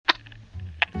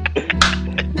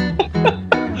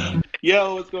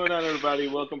Yo, what's going on, everybody?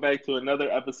 Welcome back to another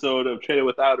episode of Trader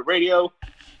Without a Radio.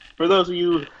 For those of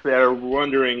you that are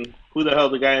wondering who the hell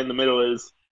the guy in the middle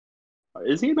is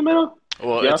he in the middle?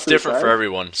 Well, Yeah, it's different side? for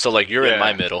everyone. So, like, you're in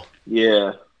my middle.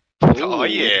 Yeah. Oh, Ooh.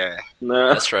 yeah.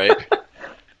 Nah. That's right.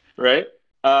 Right?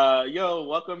 Yo,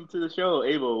 welcome to the show,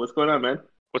 Abel. What's going on, man?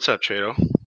 What's up, Trado?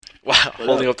 Wow,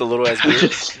 holding up the little ass beard.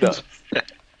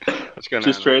 What's going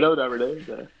Just on? Trado, not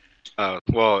Renee?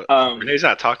 Well, Renee's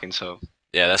not talking, so...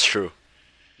 Yeah, that's true.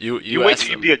 You wait asked till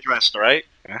you him. be addressed, all right?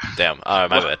 Damn. All right,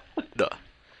 my bad. Duh.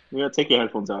 You gotta take your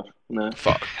headphones off. Nah.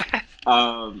 Fuck.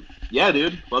 Yeah,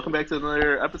 dude. Welcome back to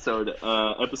another episode.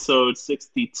 Episode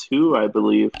 62, I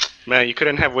believe. Man, you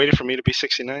couldn't have waited for me to be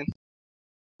 69?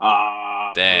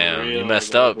 Damn, for you real,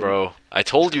 messed up, baby. bro. I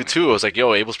told you too. I was like,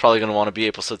 yo, Abel's probably gonna want to be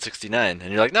episode 69,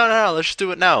 and you're like, no, let's just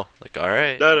do it now. Like, all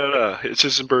right. No. It's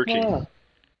just a Burger King. Yeah.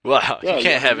 Wow, Yeah, you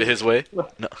can't have it his way.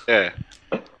 Yeah.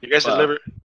 You guys Wow. deliver?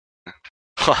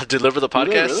 Deliver the Do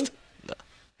they podcast. really?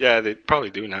 Yeah, they probably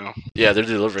do now. Yeah, they're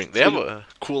delivering. They have a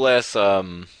cool ass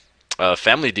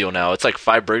family deal now. It's like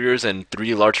 5 burgers and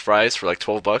 3 large fries for like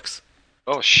 $12.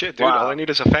 Oh, shit, dude. Wow. All I need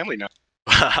is a family now.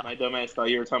 My dumbass thought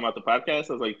you were talking about the podcast.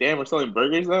 I was like, damn, we're selling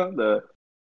burgers now?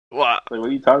 Wow. Like, what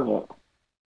are you talking about?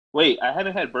 Wait, I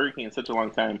haven't had Burger King in such a long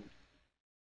time.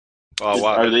 Oh,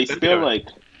 wow. Are they They're still, good. like...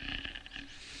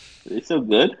 Are they still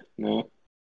good? No.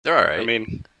 They're all right. I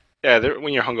mean, yeah,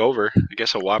 when you're hungover, I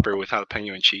guess a Whopper with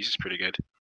jalapeno and cheese is pretty good.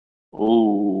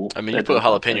 Ooh. I mean, you put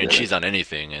jalapeno and cheese on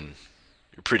anything, and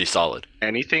you're pretty solid.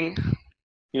 Anything?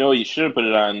 You know what? You should have put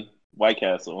it on White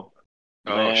Castle.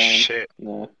 Oh, Man. shit.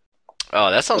 Nah. Oh,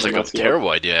 that sounds like a Let's go. terrible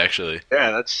idea, actually.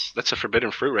 Yeah, that's a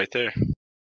forbidden fruit right there Come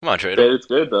on, But Trader. it's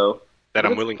good, though. that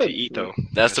I'm It's willing to good. eat, though.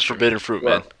 That's the true. forbidden fruit, Wow.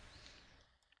 man.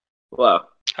 Wow.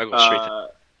 I'll go straight to...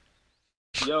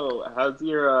 Yo, how's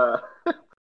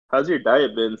your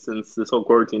diet been since this whole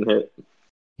quarantine hit?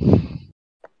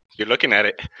 You're looking at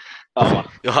it. Oh,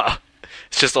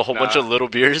 It's just a whole bunch Nah. of little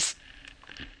beers.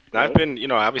 I've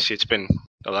been, obviously it's been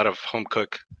a lot of home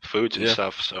cooked foods and Yeah.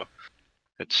 stuff, so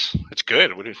it's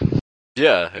good. What do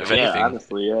Yeah, if yeah, anything,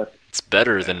 honestly, yeah. it's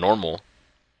better than normal.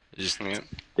 You just yeah.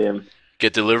 Damn.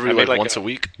 get delivery I made like like once a- a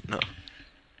week. No.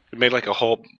 We made like a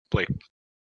whole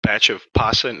batch of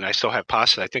pasta, and I still have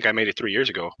pasta. I think I made it 3 years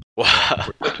ago. Wow.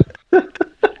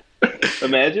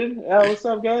 Imagine. Yeah, what's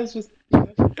up, guys? Just.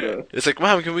 Yeah. It's like,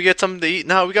 wow, can we get something to eat?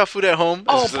 No, we got food at home.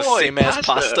 Oh, It's the boy, same ass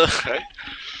pasta. Right?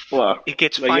 Wow. It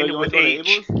gets Like, yo, finer you want with to go to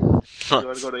age. Abel's? You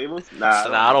want to go to Abel's? Nah,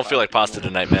 Nah, I don't feel like pasta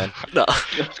tonight, man. No.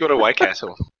 Let's go to White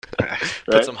Castle.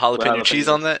 Put some jalapeno With cheese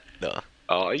on that? No.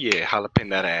 Oh yeah, jalapeno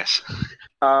that ass.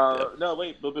 No,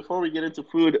 wait, but before we get into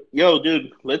food, yo,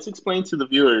 dude, let's explain to the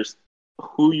viewers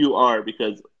who you are,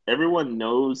 because everyone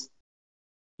knows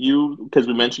you, because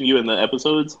we mention you in the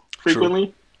episodes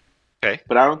frequently. Okay.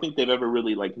 But I don't think they've ever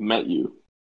really, met you.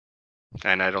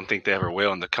 And I don't think they ever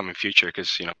will in the coming future,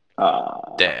 because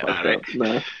Damn. Okay.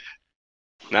 Nah.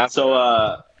 not. So,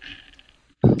 I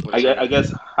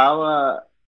guess, how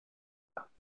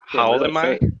How old am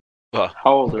I? How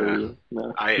old are you?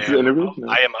 No. I Is it an interview? am. No.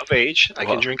 I am of age. I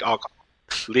Wow. can drink alcohol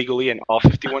legally in all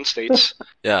 51 states.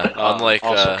 Yeah, unlike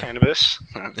also cannabis.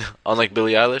 unlike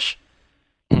Billie Eilish.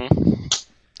 Mhm.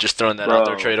 Just throwing that out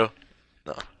there, Bro.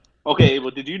 Trado. Okay, well,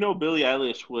 did you know Billie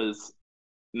Eilish was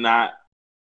not,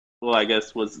 well, I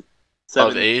guess was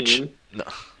 17? Of age? No.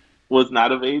 Was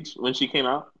not of age when she came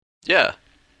out? Yeah.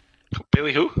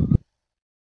 Billy who?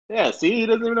 Yeah, see, he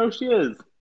doesn't even know who she is.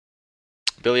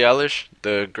 Billie Eilish,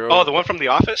 the girl. Oh, the one from The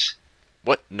Office?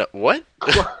 What? No, what?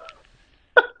 What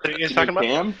are you guys talking about?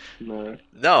 Pam? No.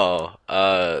 No.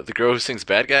 The girl who sings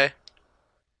 "Bad Guy."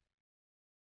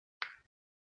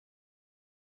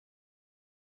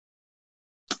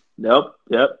 Nope.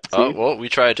 Yep. See, Oh, well, we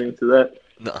tried. into that.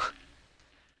 No.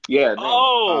 Yeah. No.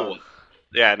 Oh!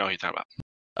 Yeah, I know who you're talking about.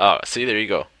 Oh, see, there you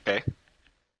go. Okay.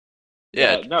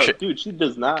 Yeah. No, dude, she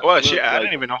does not. Well, look I like-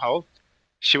 didn't even know how old.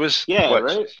 She was. Yeah, what?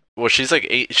 right. Well, she's like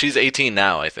 8. She's 18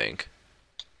 now, I think.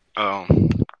 Oh.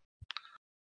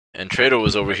 And Trado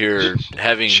was over here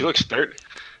having. She looks 30.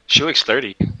 She looks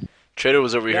 30. Trado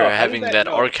was over No, here how did having that- that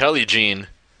no. R. Kelly gene.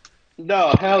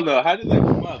 No, hell no. How did that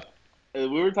come up? We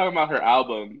were talking about her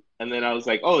album, and then I was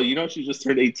like, "Oh, you know, she just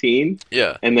turned 18,"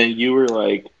 Yeah. and then you were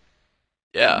like,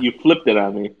 Yeah. you flipped it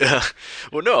on me.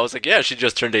 Well, no, I was like, yeah, she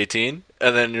just turned 18,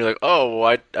 and then you're like, oh,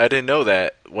 well, I didn't know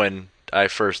that when I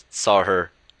first saw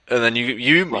her, and then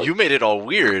you made it all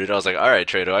weird, and I was like, all right,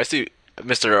 Trado, I see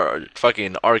Mr.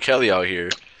 fucking R. Kelly out here.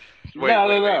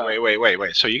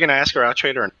 Wait. So you're gonna ask her out,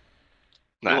 Trader? Or...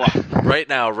 Nah. Right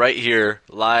now, right here,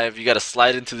 live. You got to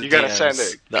slide into the You gotta DMs. send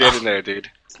it. No. Get in there, dude.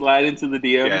 slide into the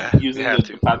DMs Yeah, using you have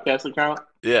the to. podcast account.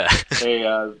 Yeah. Hey,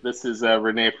 this is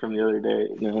Renee from the other day.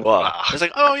 No. Wow. Wow. It's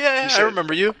like, oh yeah, You I said-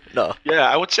 remember you. No. Yeah,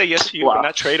 I would say yes to you, Wow. but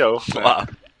not Trado. Wow.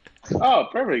 Oh,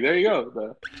 perfect. There you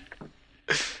go.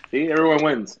 See, everyone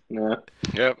wins. No.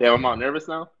 Yep. Yeah, I'm all nervous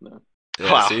now. No.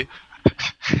 Yeah, Wow. see?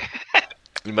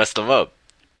 You messed them up.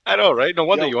 I know, right? No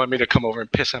wonder Yo. you want me to come over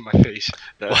and piss on my face.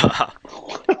 Wow.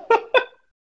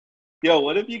 Yo,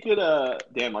 what if you could,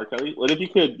 damn, R. Kelly, what if you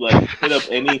could, like, hit up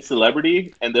any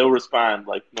celebrity and they'll respond,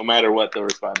 like, no matter what, they'll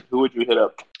respond. Who would you hit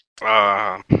up?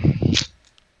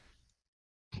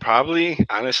 Probably,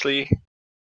 honestly,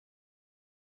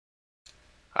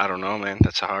 I don't know, man.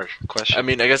 That's a hard question. I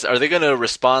mean, I guess, are they going to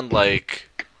respond like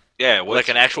yeah, like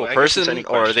an actual I guess it's person, any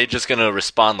or are question. they just going to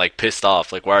respond like pissed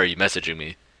off? Like, why are you messaging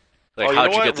me? Like, Oh, you how'd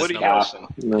know you what? get this Woody number?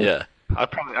 Harrelson. No. Yeah.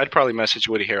 I'd probably message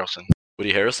Woody Harrelson.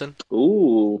 Woody Harrelson?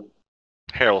 Ooh.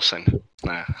 Harrelson.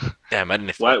 Nah. Damn, I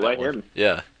didn't Why think that one. him?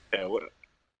 Yeah. Yeah. What?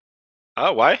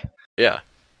 Oh, why? Yeah.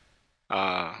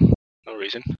 No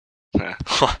reason. Nah.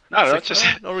 I don't know. It's Just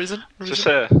like, no reason. No just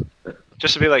reason.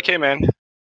 just to be like, hey, man,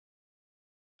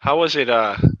 how was it?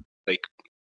 Like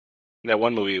that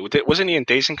one movie? Wasn't he in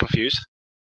Dazed and Confused?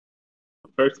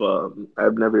 First of all,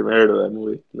 I've never even heard of that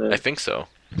movie. No. I think so.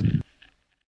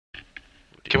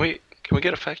 Can we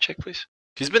get a fact check, please?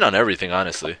 He's been on everything,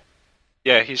 honestly.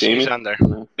 Yeah, he's Jamie? on there.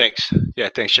 No. Thanks. Yeah,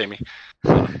 thanks, Jamie.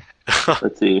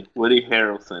 Let's see. Woody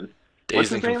Harrelson. What's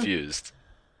Dazed and his name? Confused.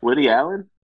 Woody Allen?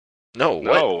 No, what?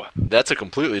 No. That's a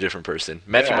completely different person.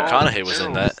 Matthew Yeah. McConaughey was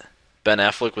in that. Ben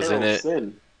Affleck was in it.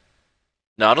 Harrelson.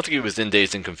 No, I don't think he was in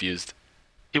Dazed and Confused.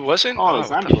 He wasn't? Oh, what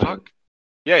the Zombieland. fuck?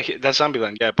 Yeah, that's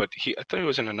Zombieland. Yeah, but I thought he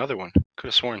was in another one. Could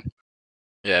have sworn.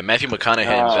 Yeah, Matthew McConaughey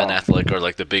and Ben Oh. Affleck are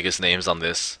like the biggest names on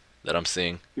this that I'm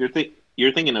seeing. You're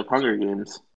thinking of Hunger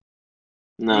Games.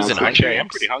 No. Who's in it's Hunger not. Actually, I am Games?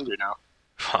 pretty hungry now.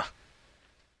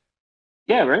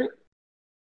 Yeah, right?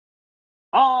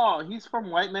 Oh, he's from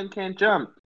White Men Can't Jump.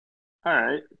 All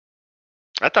right.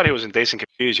 I thought he was in Dazed and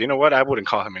Confused. You know what? I wouldn't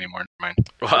call him anymore. Never mind.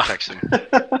 I'll Wow. text him.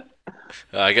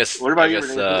 I guess. What about I you, guess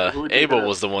Renee? Who would you Abel hit up?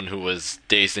 was the one who was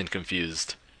Dazed and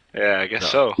Confused. Yeah, I guess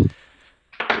No.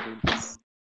 so.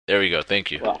 There we go.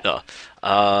 Thank you. Wow. No,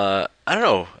 I don't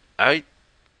know. I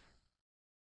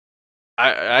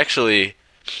actually,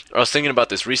 I was thinking about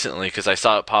this recently because I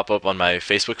saw it pop up on my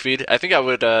Facebook feed. I think I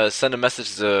would send a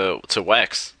message to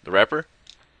Wax, the rapper,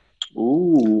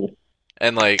 Ooh.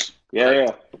 and like,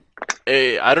 Yeah.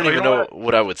 I don't Oh, you even know know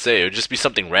what I would say. It would just be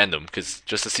something random, because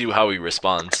just to see how he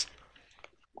responds.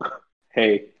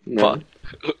 Hey. No.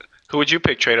 Fuck. Who would you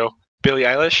pick, Trado? Billie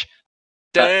Eilish?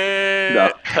 Dang!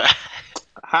 No.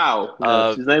 How? No,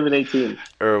 Uh, she's not even 18.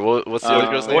 Or what's the other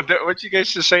girl's name? What you guys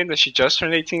just saying that she just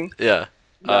turned 18? Yeah.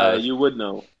 You would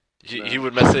know. He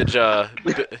would message.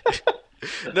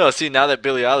 No, see, now that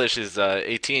Billie Eilish is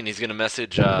 18, he's gonna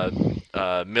message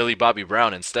Millie Bobby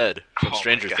Brown instead from Oh my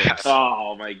Stranger God. Things.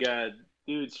 Oh my god.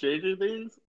 Dude, Stranger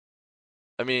Things?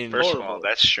 I mean, First of all, Horrible.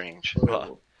 that's strange.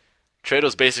 Horrible.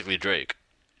 Trado's basically Drake.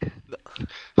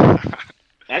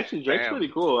 Actually, Drake's Damn. pretty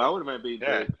cool. I wouldn't mind being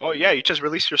Yeah. Drake. Oh yeah, you just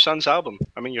released your son's album.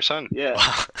 I mean, your son. Yeah.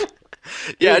 Yeah,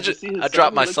 Dude, I did you see his I dropped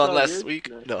son? my He looks son all last good. week.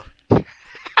 No. No,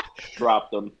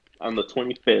 Dropped them on the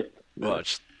 25th.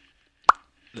 watch.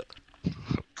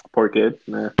 Poor kid.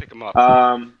 Nah. Pick him up.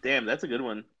 Damn, that's a good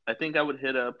one. I think I would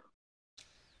hit up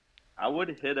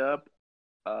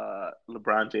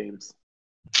LeBron James.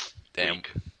 Damn.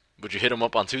 Weak. Would you hit him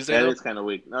up on Tuesday? That though? is kind of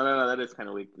weak. No, that is kind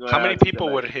of weak. No, How I many take that people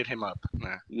back. would hit him up?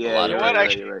 Nah. Yeah, A lot you're of right, people. you're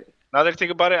right, you're right. Now that I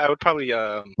think about it, I would probably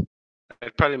I'd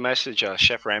probably message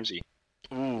Chef Ramsay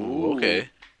Ooh, okay.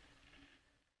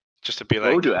 just to be What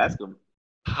like, would you ask him?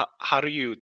 how do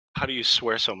you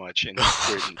swear so much in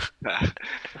prison? Nah.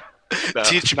 No.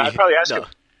 Teach No, me. I'd probably ask No. him.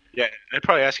 Yeah, I'd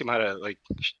probably ask him how to like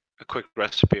a quick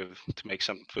recipe to make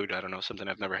some food. I don't know, something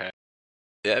I've never had.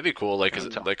 Yeah, that'd be cool. Like, Yeah,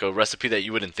 tell- like a recipe that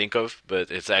you wouldn't think of, but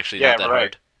it's actually Yeah, not that right.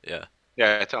 hard. Yeah.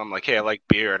 Yeah, I tell him like, hey, I like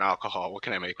beer and alcohol. What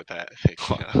can I make with that?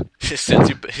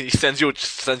 He sends you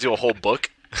a whole book.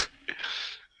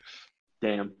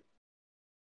 Damn.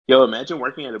 Yo, imagine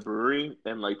working at a brewery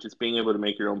and like just being able to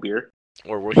make your own beer.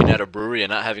 Or working at a brewery and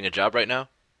not having a job right now.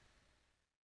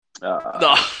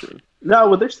 No. No,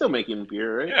 well, they're still making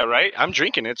beer, right? Yeah, right. I'm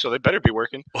drinking it, so they better be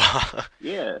working.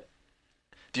 Yeah.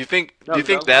 Do you think No,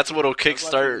 that's what'll I was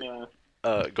kickstart?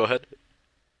 watching, Go ahead.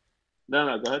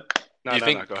 No, go ahead. No, Do you no,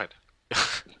 think- no. Go ahead.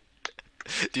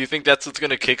 Do you think that's what's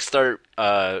gonna kickstart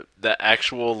the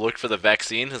actual look for the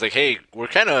vaccine? It's like, hey, we're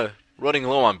kind of running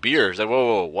low on beer. It's like,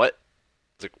 whoa, what?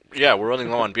 It's like, yeah, we're running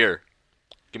low on beer.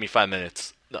 Give me 5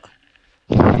 minutes. No.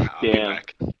 I'll be Damn.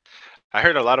 back. I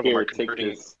heard a lot of them Here, are take converting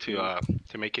this.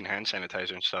 to making hand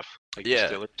sanitizer and stuff, like Yeah.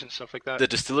 distillers and stuff like that. The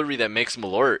distillery that makes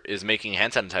Malort is making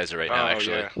hand sanitizer right now, Oh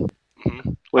actually. yeah.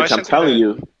 Mhm. Which I I'm sent telling that-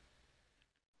 you,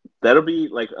 that'll be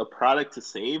like a product to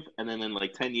save, and then in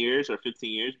like 10 years or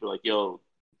 15 years, be like, yo,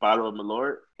 bottle of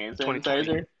Malort hand 2020.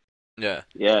 sanitizer. Yeah.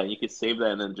 Yeah, you could save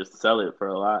that and then just sell it for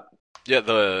a lot. Yeah,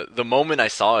 the moment I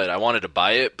saw it, I wanted to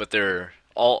buy it, but they're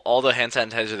all the hand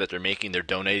sanitizer that they're making, they're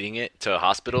donating it to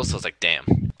hospitals, so I was like,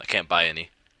 damn, I can't buy any.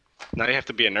 Now you have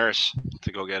to be a nurse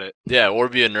to go get it. Yeah, or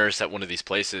be a nurse at one of these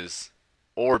places,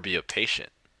 or be a patient.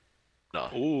 No.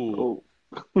 Ooh. Oh.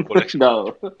 What ex-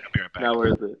 No, I'll be right back. not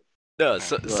worth it. No,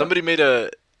 somebody made I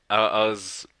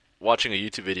was watching a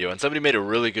YouTube video, and somebody made a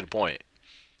really good point.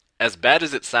 As bad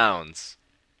as it sounds,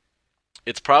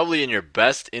 it's probably in your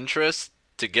best interest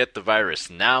to get the virus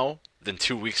now than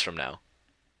 2 weeks from now.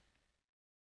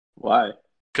 Why?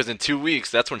 Because in 2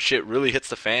 weeks, that's when shit really hits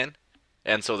the fan.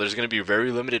 And so there's going to be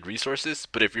very limited resources.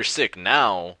 But if you're sick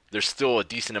now, there's still a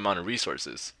decent amount of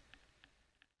resources.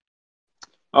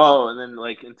 Oh, and then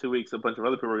like in 2 weeks, a bunch of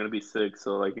other people are gonna be sick,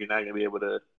 so like you're not gonna be able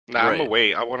to. Nah, I'm Right.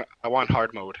 away. I want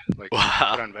hard mode. Like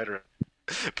Wow. put on veteran.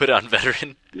 Put it on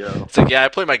veteran. Yo, It's like, yeah, I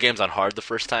played my games on hard the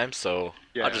first time, so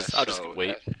Yeah, I'll just so,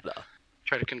 wait. No.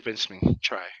 Try to convince me.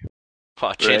 Try.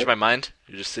 Wow, change Right. my mind?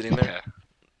 You're just sitting there?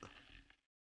 Yeah.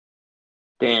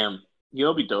 damn, you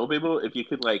know, it'd be dope, able if you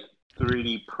could like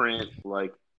 3D print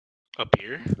like A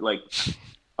beer?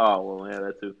 oh well, yeah,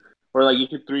 that too, or like you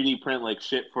could 3D print like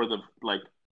shit for the like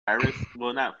virus.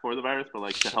 Well, not for the virus, but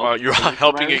like to help. Oh, you're finish the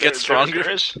helping it virus. get stronger?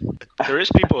 There is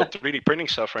people 3D printing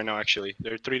stuff right now. Actually,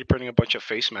 they're 3D printing a bunch of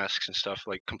face masks and stuff,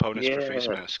 like components for face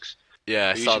Yeah. masks Yeah,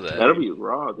 I You saw should- that. That'll be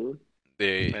raw, dude.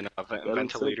 They and That'd be sick.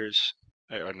 ventilators,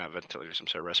 or not ventilators. I'm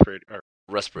sorry, respirator or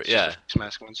respirate. Yeah, face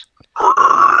mask ones.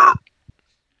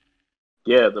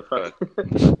 Yeah, the fuck.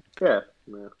 Yeah,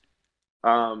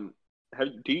 yeah.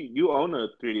 Do you own a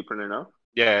 3D printer now?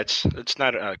 Yeah, it's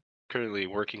not a currently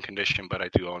working condition, but I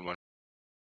do own one.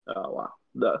 Oh wow,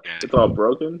 Yeah. it's all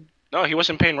broken. No, he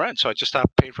wasn't paying rent, so I just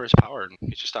stopped paying for his power, and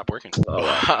he just stopped working. Oh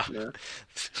wow. Wow. Yeah.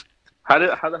 How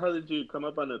the hell did you come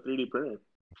up on a 3D printer?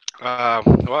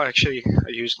 Well, actually, I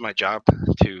used my job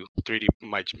to 3D.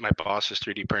 My boss's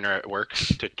 3D printer at work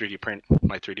to 3D print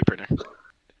my 3D printer.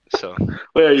 So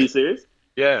Wait, are you serious?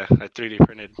 yeah, I 3D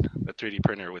printed a 3D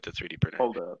printer with a 3D printer.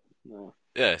 Hold up. No.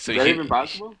 Yeah, so Is that even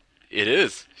possible? It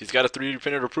is. He's got a 3D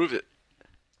printer to prove it.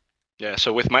 Yeah,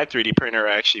 so with my 3D printer,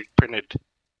 I actually printed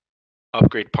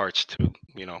upgrade parts to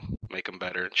make them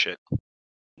better and shit,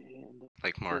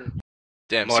 like more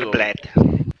Damn. more so, blood.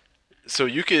 so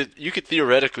you could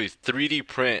theoretically 3D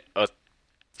print a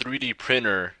 3D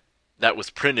printer that was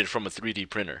printed from a 3D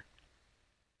printer.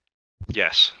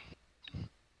 Yes,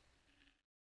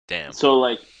 Damn. So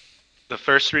like, the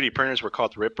first 3D printers were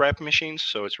called rip wrap machines,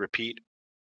 so it's repeat.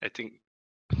 I think,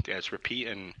 yeah, it's repeat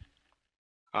and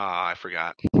I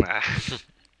forgot.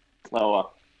 oh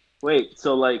wow. Wait,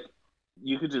 so like,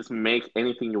 you could just make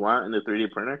anything you want in the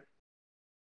 3D printer?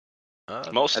 I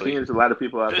think Mostly, there's a lot of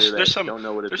people out there that There's some- don't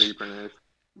know what a there's- 3D printer is.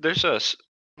 there's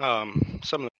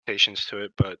some limitations to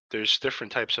it, but there's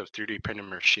different types of 3D printer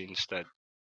machines that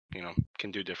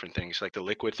can do different things, like the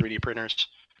liquid 3D printers,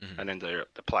 Mhm. and then the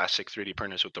plastic 3D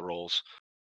printers with the rolls,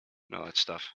 and all that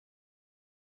stuff.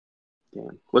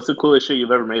 Damn. What's the coolest shit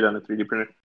you've ever made on a 3D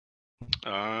printer?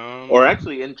 Or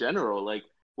actually, in general, like,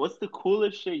 what's the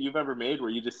coolest shit you've ever made where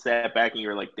you just sat back and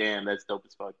you're like, damn, that's dope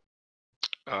as fuck?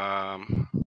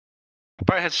 I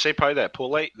probably had to say that pool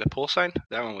light, the pool sign.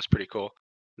 That one was pretty cool.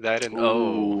 That and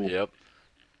Oh, Ooh. yep.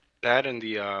 that and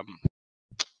the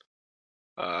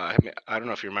I don't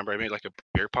know if you remember. I made like a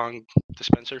beer pong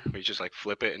dispenser where you just like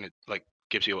flip it and it like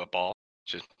gives you a ball.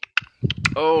 Just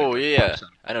Oh, like a yeah. pop sign.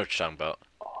 I know what you're talking about.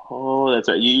 Oh, that's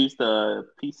right. You used a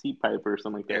PC pipe or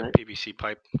something like that, Yeah, right? PVC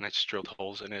pipe, and I just drilled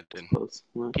holes in it and Close.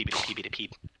 Yeah. peep it,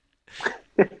 peep.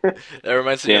 That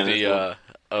reminds me Yeah,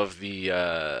 of the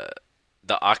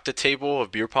Octa table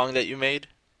of beer pong that you made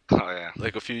Oh yeah.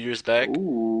 like a few years back,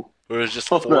 Ooh. where it was just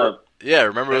Hold four. up. Yeah,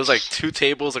 remember it was like That's- 2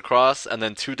 tables across and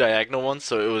then 2 diagonal ones,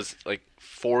 so it was like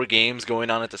 4 games going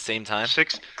on at the same time.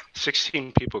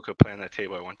 16 people could play on that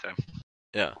table at one time.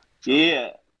 Yeah. Yeah.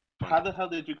 Fun. How the hell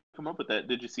did you come up with that?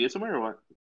 Did you see it somewhere or what?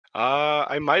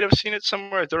 I might have seen it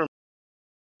somewhere. I don't remember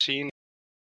seeing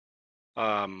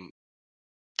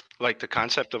like the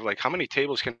concept of like how many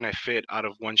tables can I fit out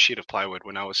of one sheet of plywood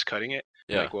when I was cutting it.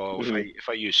 Yeah. Like, well, Mhm. if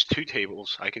I use 2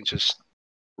 tables, I can just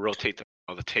rotate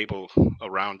the table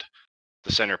around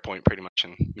the center point pretty much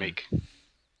and make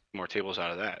more tables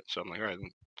out of that. So I'm like, all right,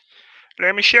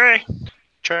 let me try.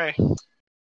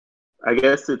 I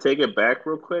guess to take it back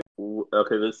real quick.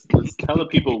 Okay, let's tell the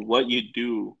people what you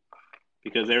do,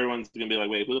 because everyone's gonna be like,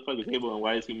 "Wait, who the fuck is Abel, and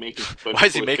why is he making? Why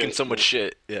is he making so much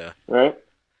shit?" Yeah. Right.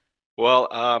 Well,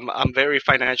 I'm very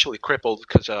financially crippled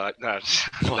because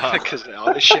because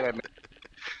all this shit I make.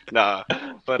 Nah,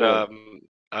 but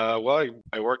well,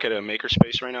 I work at a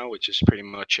makerspace right now, which is pretty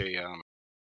much a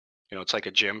it's like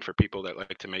a gym for people that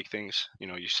like to make things.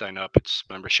 You sign up, it's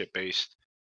membership based,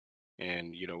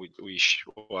 and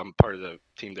I'm part of the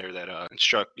team there that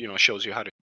shows you how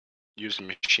to use the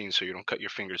machine so you don't cut your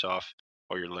fingers off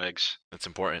or your legs. That's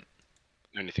important.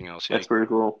 Anything else? That's pretty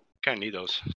cool. Kind of need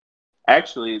those.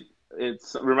 Actually,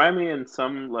 it's remind me in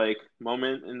some like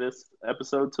moment in this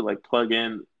episode to like plug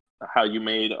in how you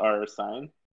made our sign.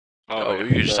 Oh, we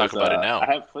can just talk about it now.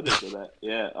 I have footage of that.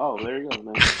 Yeah. Oh, there you go,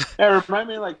 man. Yeah, remind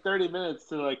me in like 30 minutes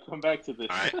to like come back to this.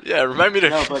 Right. Yeah, remind me to.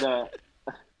 No, but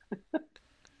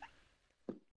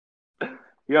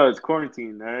yo, it's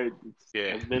quarantine, all right?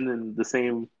 Yeah. I've been in the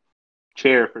same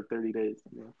chair for 30 days.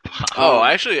 Yeah. Oh,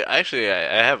 actually, I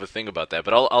have a thing about that,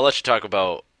 but I'll let you talk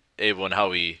about Abel and how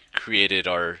we created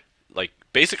our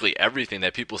basically everything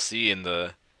that people see in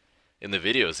the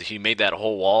videos. He made that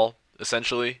whole wall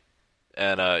essentially,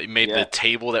 and he made the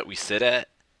table that we sit at.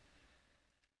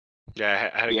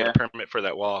 Yeah, I had to get a permit for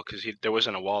that wall because there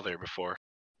wasn't a wall there before.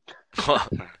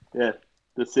 Yeah,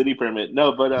 the city permit.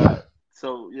 No, but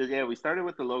so yeah, we started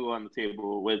with the logo on the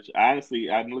table, which honestly,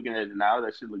 I'm looking at it now.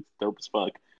 That shit looks dope as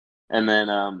fuck. And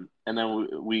then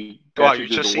we. Wow, you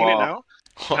just seen it now?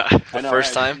 The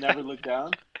first time. Never looked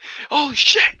down. Oh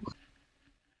shit!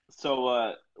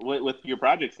 So with your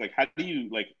projects, like how do you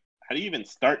even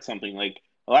start something? Like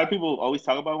a lot of people always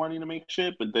talk about wanting to make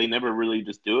shit, but they never really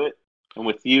just do it. And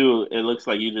with you, it looks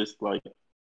like you just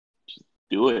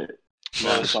do it.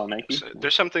 Well,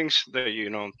 there's some things that you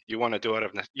want to do out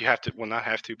of you have to not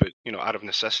have to, but out of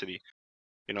necessity.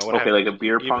 Okay, like a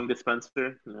beer pong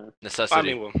dispenser. Yeah.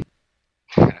 Necessity. I mean,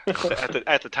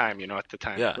 at the time,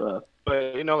 Yeah.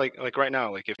 But like right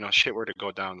now, like if shit were to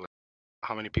go down, like,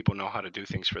 how many people know how to do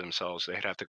things for themselves? They'd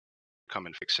have to come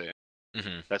and fix it.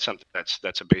 Mm-hmm. That's something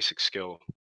that's a basic skill.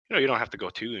 You don't have to go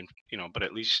to, but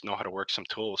at least know how to work some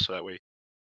tools so that way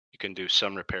you can do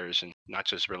some repairs and not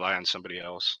just rely on somebody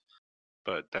else.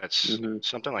 But that's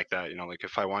something like that. Like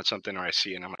if I want something or I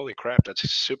see it and I'm like, holy crap, that's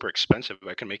super expensive.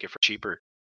 I can make it for cheaper.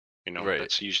 Right.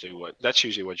 That's usually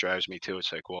what drives me too.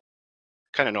 It's like, well,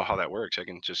 kind of know how that works. I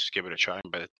can just give it a try.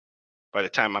 But by the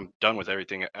time I'm done with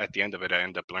everything, at the end of it, I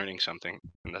end up learning something,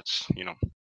 and that's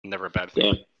never a bad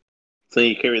thing. Yeah. So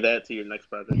you carry that to your next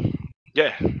project.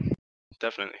 Yeah,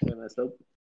 definitely. Yeah, that's dope.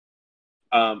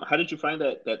 How did you find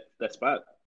that spot?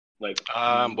 Like,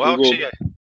 well, Google, actually,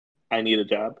 I need a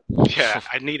job. Yeah,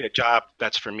 I need a job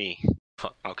that's for me.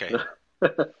 Okay.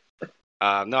 No,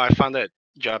 I found that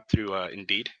job through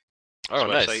Indeed. Oh,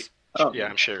 nice. Website. Oh. Yeah,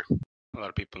 I'm sure a lot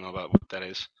of people know about what that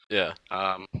is. Yeah.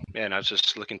 And I was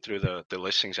just looking through the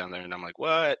listings on there, and I'm like,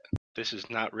 what? This is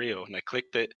not real. And I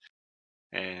clicked it,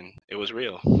 and it was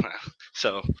real.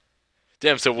 So.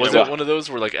 Damn. So was it one of those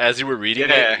where, like, as you were reading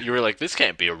it, you were like, "This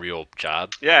can't be a real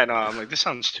job." Yeah. No, I'm like, this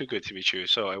sounds too good to be true.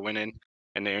 So I went in,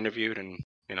 and they interviewed, and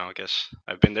I guess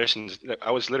I've been there since.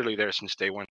 I was literally there since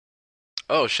day one.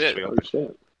 Oh shit. Oh,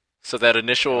 shit. So that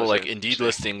initial Indeed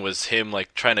listing was him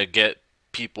trying to get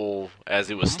people as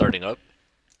it was starting up.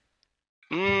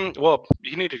 Well,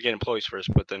 you need to get employees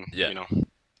first, but then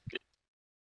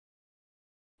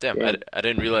Damn, Yeah. I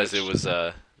didn't realize it was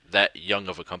that young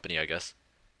of a company. I guess.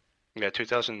 Yeah,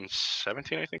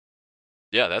 2017, I think.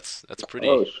 Yeah, that's pretty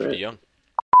young.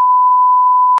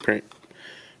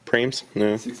 Frames?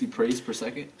 No. 60 frames per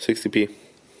second? 60p.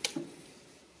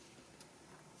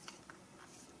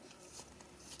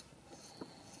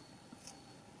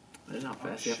 I don't know how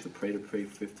fast you have to pray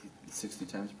 60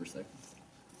 times per second.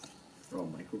 They're all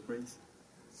micro prays.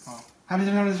 Oh. How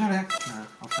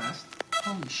fast?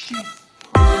 Holy shit.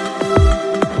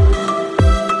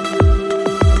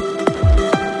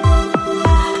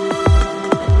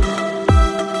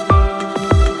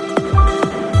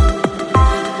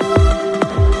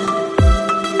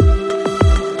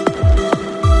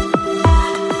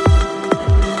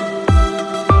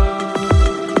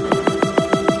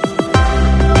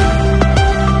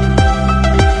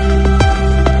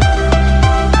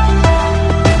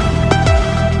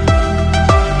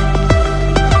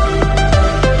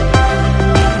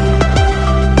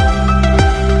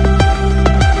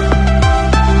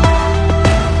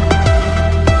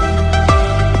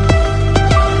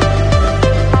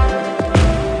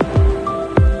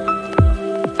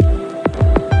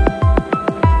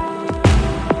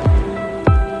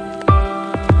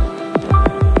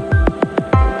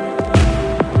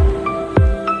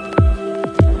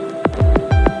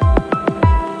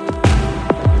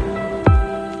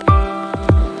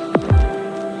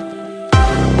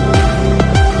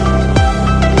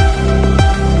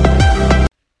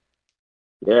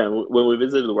 Yeah, when we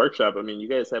visited the workshop, I mean, you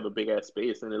guys have a big ass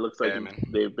space, and it looks like Yeah, man.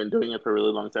 they've been doing it for a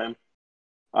really long time.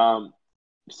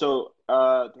 So,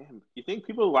 damn, you think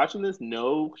people watching this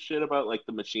know shit about like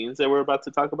the machines that we're about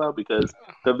to talk about? Because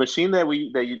the machine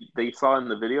they saw in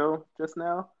the video just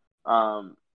now,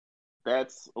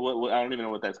 that's what I don't even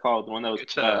know what that's called. The one that was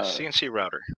It's a CNC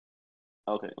router.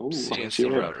 okay. Ooh, CNC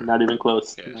yeah, router. not even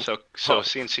close. Yeah. So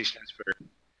CNC stands for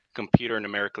computer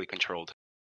numerically controlled.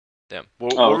 Damn.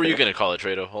 What Oh, were okay. you gonna call it,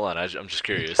 Trado? Hold on, I'm just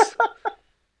curious.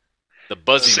 The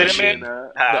buzzy Cinnamon?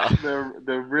 machine.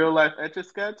 The real life Etch a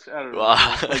Sketch. I don't know.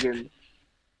 Wow. Fucking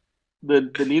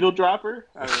the needle dropper.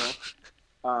 I don't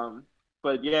know.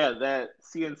 But yeah, that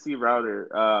CNC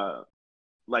router.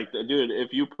 Like, dude, if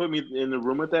you put me in the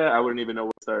room with that, I wouldn't even know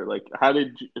where to start. Like, how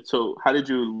did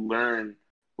you learn?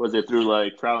 Was it through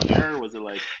like trial and error? Was it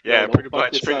like, Yeah, don't pretty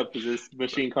fuck much. this up because this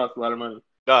machine costs a lot of money?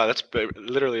 No,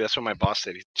 literally that's what my boss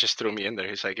did. He just threw me in there.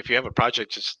 He's like, if you have a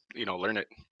project, just learn it.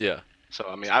 Yeah. So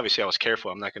I mean, obviously I was careful.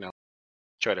 I'm not gonna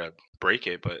try to break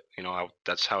it, but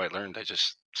that's how I learned. I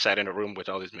just sat in a room with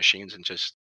all these machines and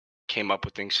just came up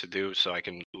with things to do so I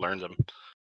can learn them.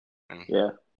 And, Yeah.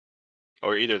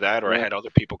 or either that, or I Yeah. had other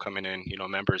people coming in,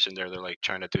 members in there. They're like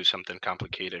trying to do something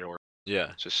complicated or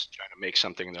Yeah. just trying to make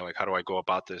something. And they're like, how do I go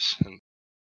about this? And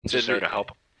So just there to help.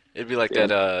 It'd be like Yeah.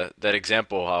 that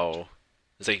example how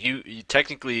it's like you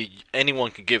technically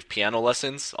anyone can give piano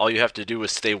lessons. All you have to do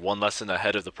is stay one lesson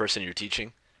ahead of the person you're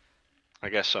teaching. I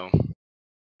guess so.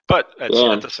 But at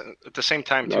the same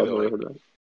time No, I've too, never like, heard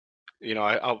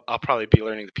that. I'll probably be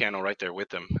learning the piano right there with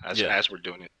them as Yeah. as we're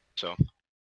doing it. So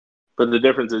But the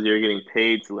difference is you're getting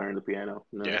paid to learn the piano.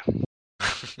 No. yeah,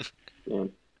 Yeah.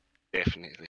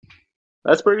 definitely.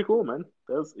 That's pretty cool, man.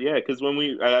 Because when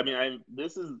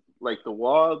this is like the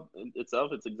wall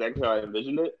itself. It's exactly how I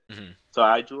envisioned it. Mhm. So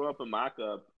I drew up a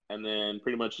mock-up and then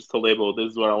pretty much just told Abel,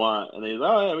 "This is what I want," and then he's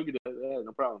like, "Oh yeah, we can do that. Yeah,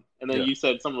 no problem." And then Yeah. you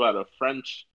said something about a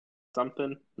French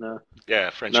something. No, Yeah,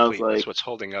 French And I was pleat. That's like- what's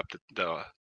holding up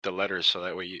the letters, so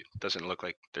that way it doesn't look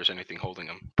like there's anything holding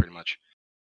them. Pretty much.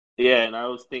 yeah, and I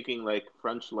was thinking like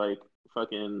French, like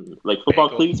fucking like football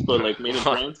Bagel. cleats, but like made in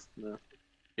France. No.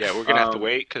 Yeah, we're gonna have to Um,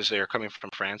 wait because they're coming from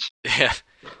France. Yeah.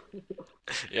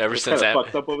 Yeah. It's kind of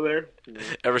fucked up over there. Yeah.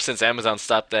 Ever since Amazon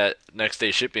stopped that next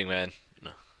day shipping, man,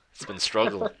 it's been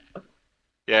struggling.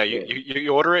 Yeah, Yeah.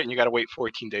 you order it and you gotta wait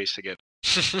 14 days to get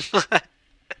it.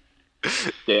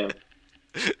 Damn.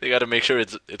 They got to make sure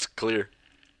it's clear.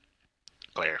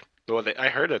 Claire. Well, I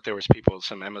heard that there was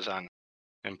some Amazon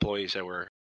employees that were,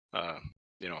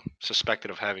 suspected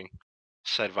of having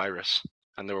said virus,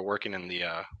 and they were working in the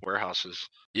warehouses.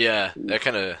 Yeah, that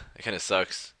kind of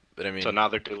sucks. But I mean, So now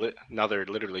they're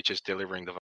literally just delivering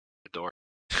the virus to the door.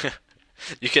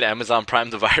 you can Amazon Prime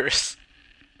the virus.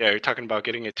 Yeah, you're talking about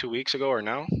getting it 2 weeks ago or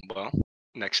now? Well,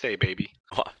 next day, baby.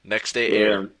 Next day Yeah.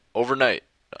 air overnight.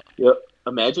 Yep.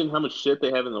 Imagine how much shit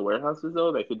they have in the warehouses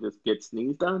though that could just get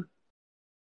sneezed on.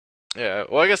 Yeah.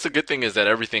 Well, I guess the good thing is that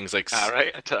everything's like All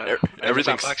right,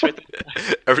 everything's box right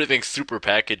there. everything's super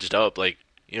packaged up. Like,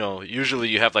 usually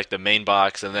you have like the main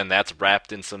box, and then that's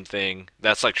wrapped in something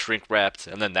that's like shrink wrapped,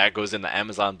 and then that goes in the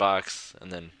Amazon box,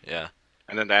 and then yeah,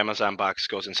 And then the Amazon box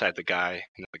goes inside the guy,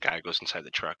 and then the guy goes inside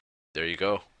the truck. there you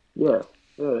go. Yeah.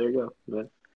 Yeah. There you go. Yeah.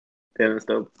 Damn, that's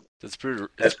dope. It's pretty.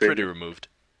 That's It's pretty crazy. removed.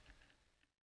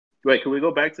 Wait, can we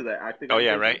go back to that acting? Oh,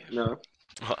 yeah, right? No,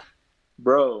 What?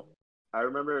 bro. I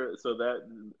remember. So that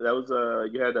was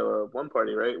you had a one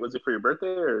party, right? Was it for your birthday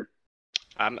or?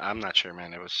 I'm not sure,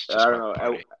 man. It was just I don't my know.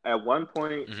 party. At one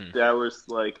point, Mhm. I was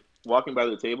like walking by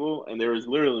the table, and there was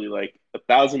literally like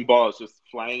 1,000 balls just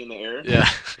flying in the air. Yeah.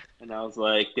 And I was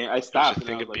like, damn, I stopped. It's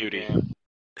a and I thing was of like, beauty. damn.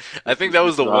 I think that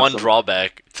was the This is one awesome.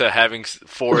 drawback to having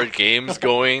 4 games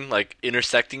going, like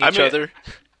intersecting I each mean, other.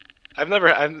 I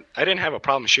didn't have a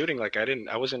problem shooting. Like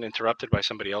I wasn't interrupted by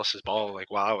somebody else's ball.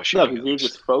 Like while I was No, shooting. because you're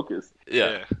just focused.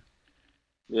 Yeah.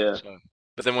 Yeah. So,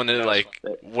 But then when That it was like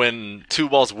fun. when 2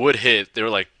 balls would hit, they were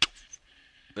like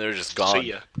they were just gone. see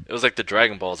ya. It was like the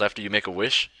Dragon Balls after you make a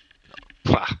wish.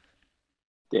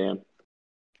 Damn.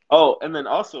 Oh, and then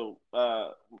also,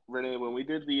 Renee, when we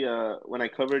did when I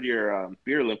covered your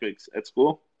beer Olympics at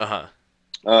school, Uh-huh.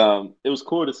 it was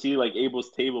cool to see like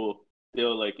Abel's table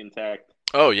still like intact.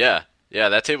 Oh yeah. Yeah,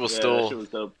 that table's Yeah, that still shit was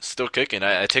dope. still kicking.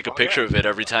 I take a Oh, picture yeah. of it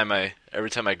every time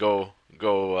I go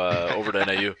over to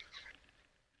NIU.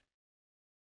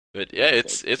 But yeah,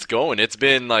 it's going. It's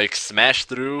been like smashed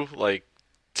through like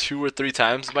 2 or 3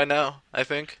 times by now, I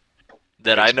think.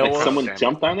 That I know Like of. someone Damn.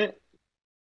 jumped on it.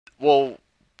 Well,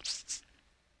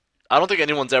 I don't think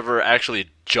anyone's ever actually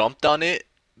jumped on it,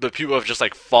 but people have just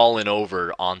like fallen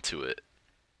over onto it.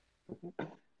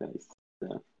 Nice. Yeah,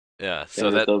 Yeah,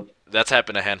 so that's dope. that's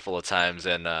happened a handful of times,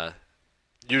 and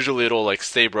usually it'll like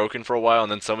stay broken for a while,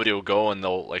 and then somebody will go and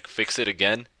they'll like fix it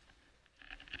again.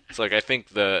 So like I think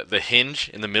the hinge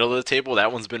in the middle of the table,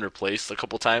 that one's been replaced a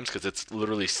couple times because it's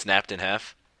literally snapped in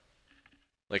half.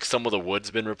 Like some of the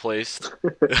wood's been replaced.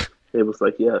 It was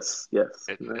like, yes.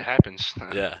 It happens.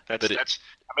 Yeah, That's but that's.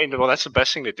 I mean, well, that's the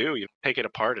best thing to do. You take it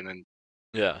apart and then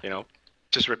yeah,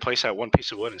 just replace that one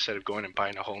piece of wood instead of going and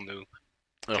buying a whole new.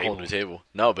 a whole new table.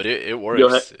 No, but it works. Yo,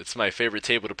 It's my favorite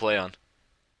table to play on.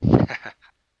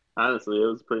 honestly, it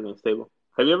was a pretty nice table.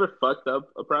 Have you ever fucked up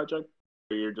a project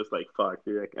where you're just like, fuck,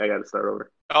 dude, I got to start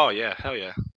over? Oh yeah, hell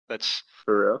yeah. That's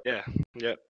For real?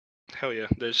 yeah, hell yeah.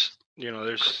 There's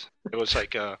it was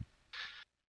like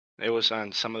it was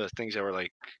on some of the things that were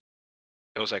like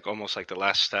it was like almost like the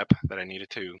last step that I needed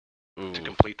to Ooh.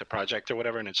 complete the project or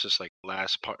whatever, and it's just like the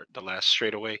last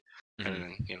straightaway, Mhm. and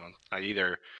then I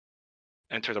either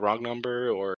enter the wrong number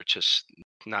or just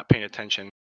not paying attention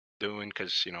doing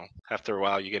because after a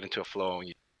while you get into a flow and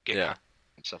you get Yeah. caught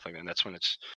and stuff like that. And that's when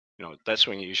it's that's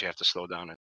when you usually have to slow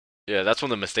down. Yeah, that's when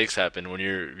the mistakes happen when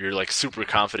you're like super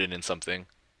confident in something.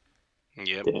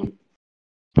 Yep. Damn.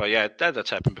 But yeah, that's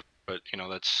happened before. But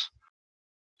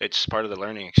it's part of the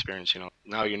learning experience. Now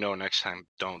next time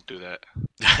don't do that.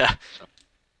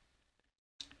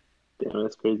 Damn,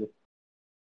 that's crazy.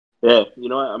 Yeah, you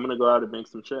know what? I'm going to go out and make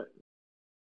some shit.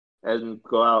 And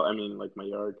go out, I mean, like my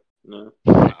yard. Hey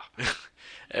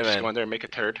Just man, go in there and make a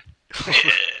turd.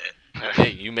 hey,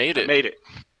 you made I it. made it.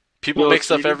 People Yo, make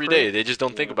stuff 3D every day. print. They just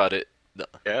don't think Yeah. about it.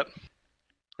 Yep.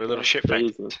 We're little That's shit crazy.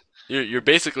 factories. You're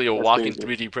basically a That's walking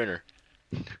crazy. 3D printer.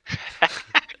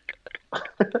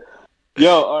 Yo,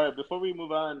 all right. Before we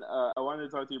move on, I wanted to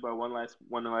talk to you about one last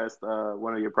one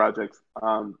of your projects.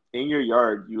 In your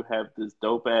yard, you have this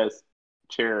dope ass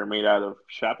chair made out of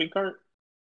shopping cart.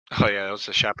 Oh yeah, that was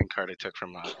the shopping cart I took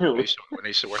from when I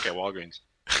used to work at Walgreens.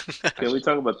 Can we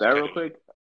talk about that real quick?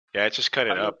 Yeah, I just cut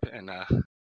it up and I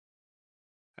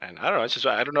don't know. I don't know because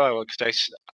I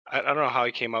don't know how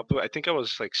I came up with it. I think I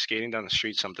was like skating down the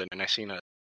street something and I seen a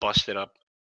busted up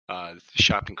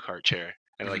shopping cart chair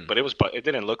and like Mhm. but it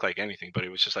didn't look like anything, but it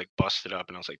was just like busted up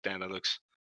and I was like, damn, that looks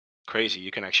crazy. You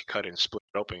can actually cut it and split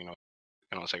it open, And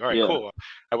I was like, all right, Yeah. cool.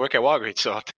 I work at Walgreens,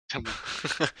 so I'll take some,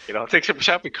 I'll take some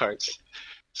shopping carts.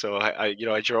 So I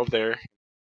drove there.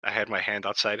 I had my hand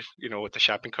outside, with the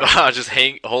shopping cart. Just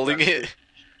holding it.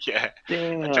 Yeah,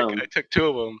 Damn. I took two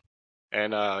of them,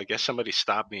 and I guess somebody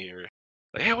stopped me or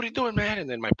like, hey, what are you doing, man? And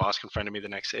then my boss confronted me the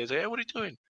next day. He's like, hey, what are you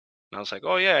doing? And I was like,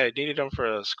 oh yeah, I needed them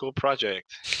for a school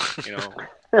project.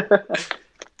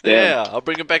 Yeah, I'll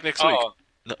bring it back next week. Oh,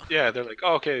 No. yeah. They're like,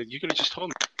 oh, okay, you could have just told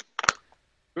me.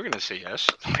 We're gonna say yes.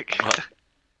 Like,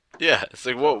 Yeah, it's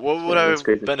like what would Yeah, I that's have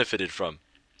crazy. benefited from?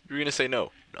 You're gonna say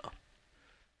no.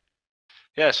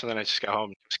 yeah. So then I just got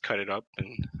home, just cut it up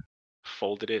and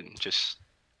folded it, and just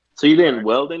So you didn't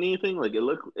weld anything? Like it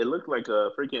looked like a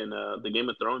freaking the Game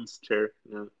of Thrones chair.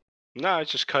 no, I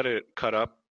just cut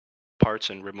up parts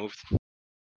and removed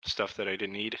stuff that I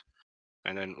didn't need,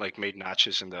 and then like made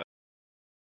notches in the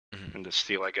Mhm.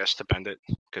 steel, I guess, to bend it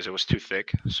because it was too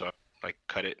thick. So I like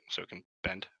cut it so it can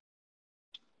bend.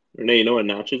 Renee, you know what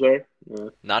notches are? Yeah.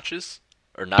 Notches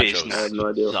or Base nachos? I have no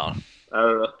idea. No. I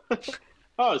don't know.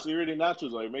 Oh, so you're eating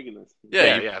nachos while you're making this?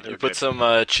 Yeah, Yeah, you they're put good.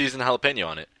 some cheese and jalapeno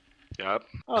on it. Yup.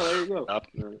 Oh, there you go. Yup.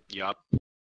 Yeah. Yup.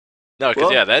 No, because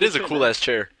Well, yeah, that good is a shit, cool man. ass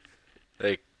chair.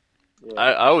 Like Yeah.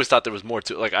 I always thought there was more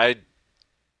to it. Like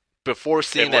before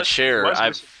seeing that chair,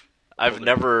 I've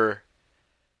never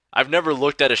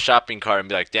looked at a shopping cart and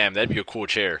be like, damn, that'd be a cool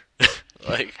chair.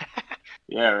 Like,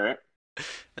 Yeah, right.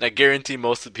 and I guarantee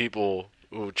most of the people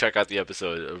who check out the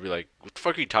episode will be like, what the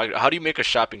fuck are you talking about? How do you make a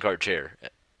shopping cart chair?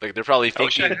 Like they're probably I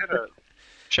wish I thinking,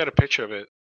 had a picture of it.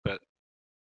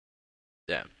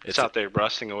 damn, It's out there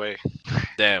rusting away.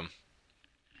 damn.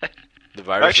 The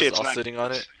virus Actually, is it's all not. sitting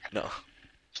on it. No.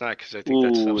 It's not because I think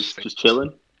that Ooh, stuff it's stinks. just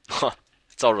chilling.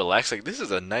 It's all relaxed. Like, this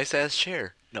is a nice ass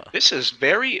chair. No. This is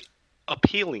very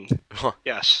appealing.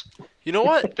 Yes. You know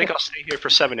I what? think I'll stay here for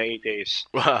 7 to 8 days.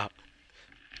 Wow.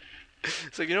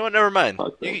 It's like, you know what? Never mind.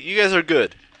 Fuck that. You guys are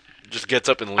good. Just gets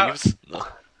up and leaves. No.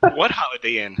 What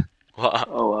Holiday Inn? Wow.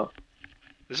 Oh wow.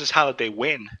 This is Holiday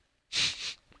Win.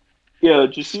 Yeah,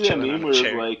 did you see that Chilling meme on a where it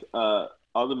chair. was like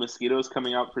all the mosquitoes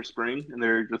coming out for spring and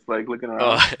they're just like looking around?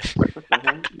 Oh, Like, what the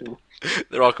hell? Yeah.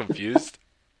 they're all confused.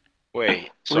 Wait,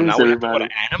 so Where's now we have to go everybody?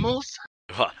 to animals?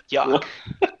 Wow. Yuck.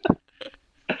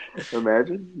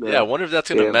 Imagine. Yeah, I wonder if that's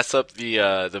gonna Yeah. mess up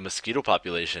the mosquito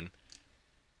population.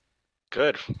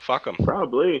 Good. Fuck them.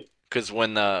 Probably. Because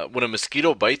when a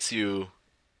mosquito bites you,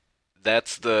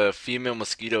 that's the female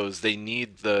mosquitoes. They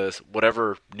need the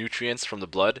whatever nutrients from the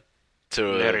blood,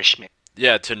 Nourishment.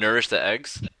 to nourish the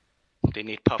eggs. They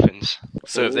need puffins.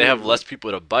 So if they have less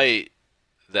people to bite,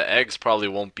 the eggs probably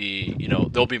won't be,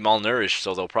 they'll be malnourished,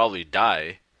 so they'll probably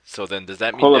die. So then does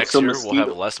that mean Hold up, next so year we'll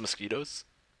have less mosquitoes?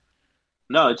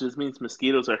 No, it just means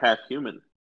mosquitoes are half human.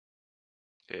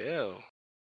 Ew.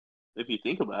 If you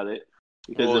think about it,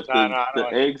 because Well, if no,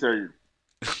 the eggs are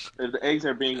if the eggs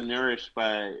are being nourished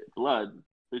by blood,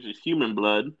 which is human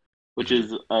blood, which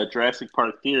is a Jurassic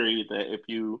Park theory that if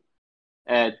you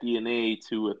add DNA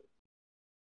to a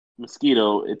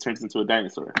mosquito, it turns into a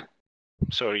dinosaur.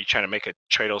 So are you trying to make a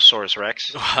Tradosaurus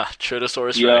Rex?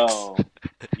 Tritosaurus Yo, Rex.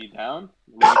 you down?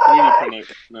 We 3D print it.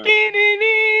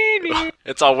 No.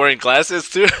 It's all wearing glasses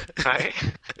too. Right?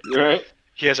 You right?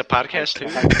 He has a podcast too.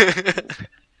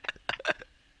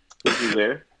 Is he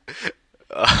there?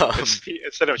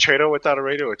 Instead of Trado without a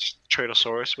radio, it's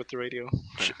Tradosaurus with the radio.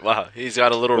 Wow, he's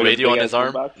got a little With a radio on big his ass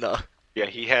arm. boombox? No. Yeah,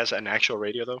 he has an actual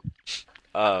radio though.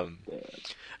 I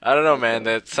don't know, man.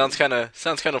 That sounds kind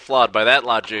of flawed. By that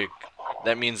logic,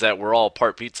 that means that we're all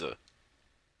part pizza.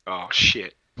 Oh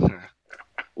shit.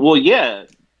 Well, yeah.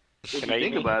 If you Can I eat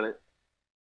think me? about it,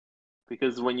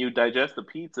 because when you digest the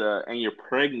pizza and you're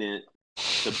pregnant,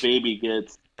 the baby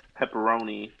gets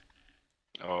pepperoni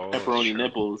Oh. pepperoni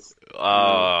nipples.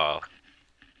 Oh.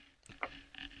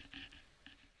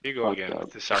 You go Fucked again up.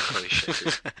 with this R. Kelly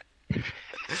shit. Dude.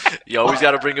 You always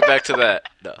got to bring it back to that.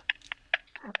 No.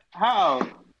 How?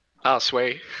 I'll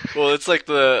sway. Well, it's like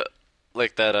that.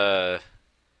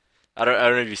 I don't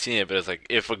know if you've seen it, but it's like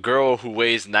if a girl who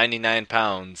weighs 99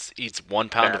 pounds eats 1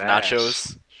 pound of Badass.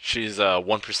 nachos, she's 1%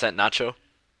 nacho.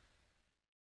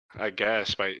 I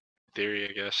guess by theory.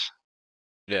 I guess.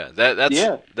 Yeah, that's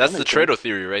Yeah, that's that the makes Trado sense.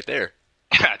 theory right there.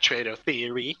 Trado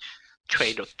theory.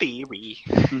 Trado theory.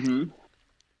 Mm-hmm.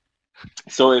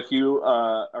 So if you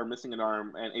are missing an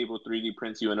arm and Able 3D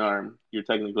prints you an arm, you're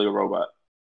technically a robot.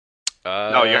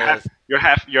 No, you're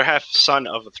half son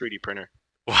of a 3D printer.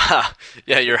 Wow.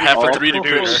 Yeah, you're half a 3D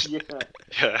printer. Yeah.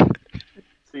 Yeah.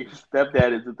 So your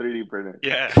stepdad is a 3D printer.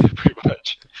 Yeah, pretty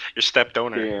much. Your step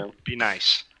donor. Damn. Be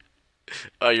nice.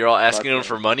 You're all asking him Fuck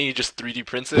for money. You just 3D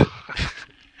prints it.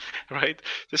 Right?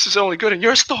 This is only good in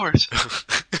your stores.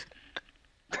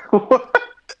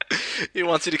 He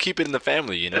wants you to keep it in the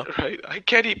family, you know. Right? I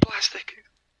can't eat plastic.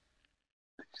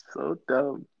 So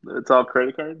dumb. It's all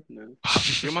credit card? No.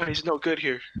 Your money's no good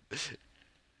here.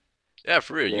 Yeah,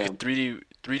 for real. You Yeah. could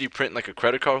 3D print like a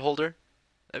credit card holder.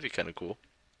 That'd be kind of cool.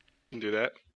 You can do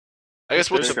that. I guess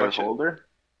what's There's Credit a card bunch of- holder?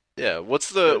 yeah, what's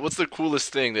the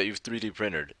coolest thing that you've 3D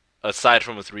printed aside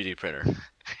from a 3D printer?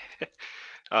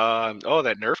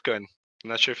 That Nerf gun. I'm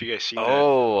not sure if you guys seen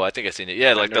Oh, I think I've seen it.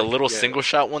 Yeah, like the Nerf, little yeah. single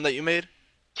shot one that you made.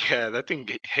 that. Yeah, that thing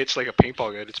hits like a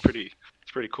paintball gun. It's pretty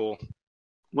cool.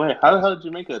 Wait, how the hell did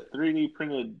you make a 3D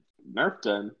printed Nerf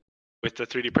gun? With the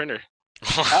 3D printer.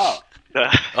 Oh, Oh,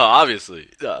 obviously.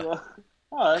 yeah.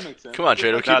 Oh, that makes sense. Come on,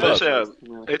 Trado, keep No,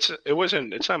 there's up.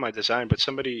 it's not my design, but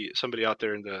somebody out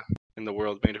there in the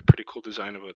world made a pretty cool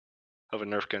design of a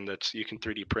Nerf gun that's you can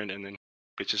 3D print and then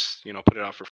it just put it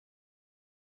out for.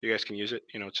 You guys can use it.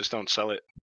 Just don't sell it.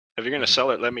 If you're gonna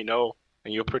sell it, let me know,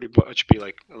 and you'll pretty much be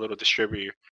like a little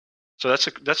distributor. So that's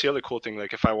the other cool thing.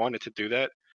 Like if I wanted to do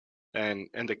that, and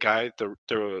the guy the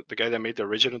guy that made the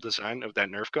original design of that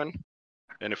Nerf gun,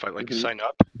 and if I Mhm. sign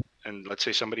up, and let's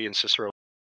say somebody in Cicero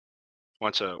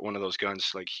wants one of those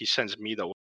guns, like he sends me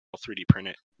the 3D print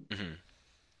it, Mhm.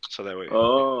 so that way,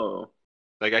 Oh,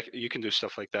 like you can do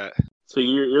stuff like that. so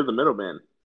you're the middleman.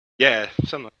 Yeah,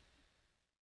 something.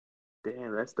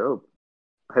 Damn, that's dope.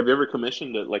 Have you ever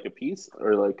commissioned like a piece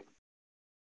or like?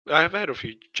 I've had a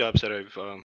few jobs that I've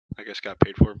I guess got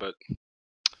paid for, but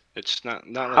it's not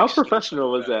like How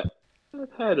professional was that?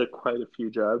 I've had quite a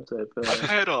few jobs. I've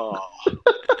had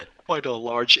quite a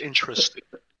large interest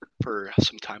for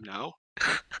some time now.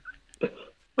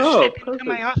 Oh, Step into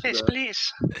my office,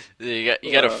 please. You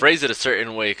got to Wow. phrase it a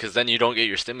certain way, because then you don't get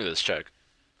your stimulus check.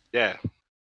 Yeah,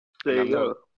 There you I'm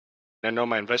go. I know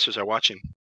my investors are watching.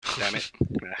 Damn it.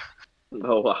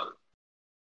 Oh wow.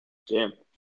 Damn.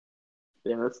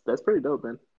 Yeah, that's pretty dope,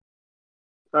 man.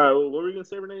 All right, well, what were you gonna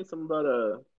say, Renee? Something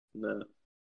about no.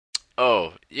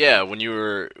 Oh, yeah, when you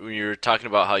were talking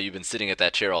about how you've been sitting at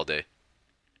that chair all day.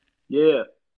 Yeah.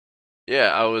 Yeah,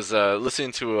 I was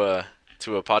listening to a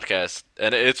podcast,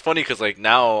 and it's funny because like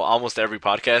now almost every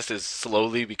podcast is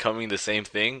slowly becoming the same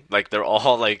thing. Like they're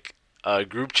all like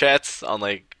group chats on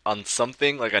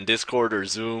something like on Discord or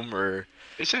Zoom or.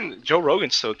 Isn't Joe Rogan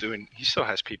still doing? He still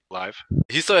has people live.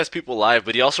 He still has people live,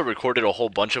 but he also recorded a whole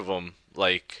bunch of them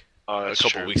like Oh, a that's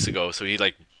couple true. weeks ago. So he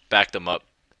like backed them up.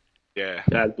 Yeah.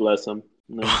 God bless him.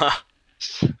 No.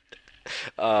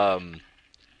 Um,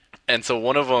 And so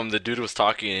one of them, the dude was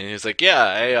talking, and he was like,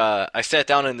 "Yeah, I sat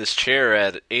down in this chair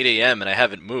at 8 a.m. and I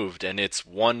haven't moved, and it's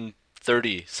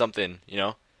 1:30 something, you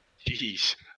know."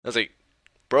 Jeez. I was like,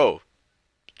 "Bro,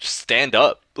 just stand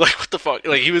up." Like, what the fuck?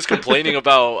 Like, he was complaining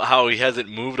about how he hasn't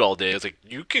moved all day. I was like,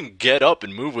 "You can get up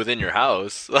and move within your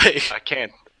house." Like, I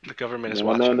can't. The government is No,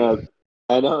 watching. no, me. no.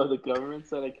 I know the government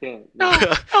said I can't. No,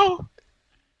 no.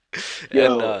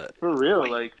 Yo, and for real,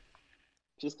 like,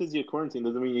 just because you're quarantined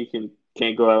doesn't mean you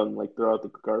can't go out and like throw out the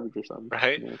garbage or something.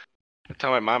 Right? Yeah. I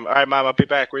tell my mom, all right, mom, I'll be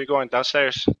back. Where you going?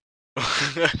 Downstairs.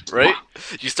 right?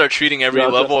 You start treating every Yeah,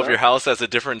 level that's of your house as a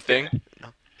different thing.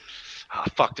 Oh,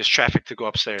 fuck, there's traffic to go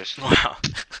upstairs. Wow.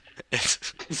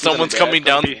 Someone's bad. coming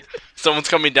down. Gonna be, Someone's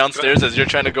coming downstairs as you're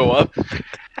trying to go up.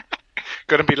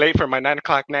 gonna be late for my 9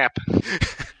 o'clock nap.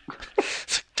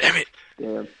 Damn it!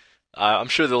 Damn. I'm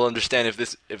sure they'll understand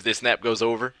if this nap goes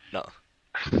over. No.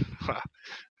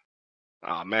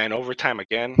 Oh man, overtime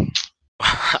again.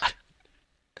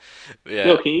 Yeah.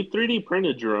 Yo, can you 3D print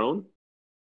a drone?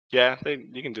 Yeah,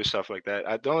 you can do stuff like that.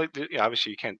 I don't like. Yeah,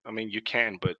 obviously you can't. I mean, you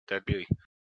can, but that'd be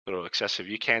a little excessive.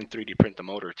 You can 3D print the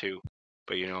motor too,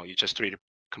 but you just 3D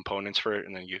components for it,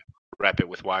 and then you wrap it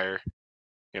with wire.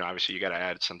 Obviously you gotta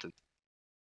add something.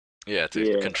 Yeah,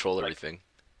 to Yeah. control everything.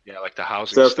 Yeah, like the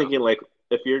housing. So I was stuff. thinking, like,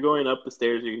 if you're going up the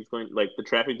stairs, you're going like the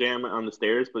traffic jam on the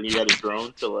stairs, but you got a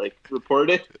drone to like report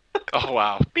it, Oh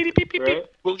wow. Beep, beep, beep, right? beep.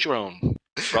 Will drone.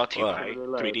 Brought to you Wow.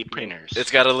 by 3D printers.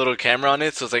 It's got a little camera on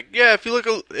it, so it's like, yeah,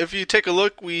 if you take a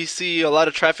look, we see a lot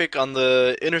of traffic on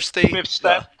the interstate. Fifth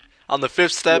step. On the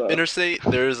fifth step Wow. interstate,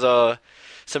 there's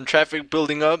some traffic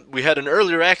building up. We had an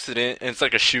earlier accident, and it's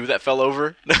like a shoe that fell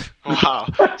over. Wow.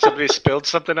 Somebody spilled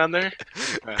something on there?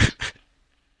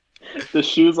 The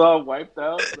shoes all wiped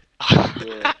out.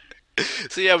 Yeah.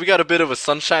 So yeah, we got a bit of a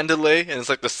sunshine delay, and it's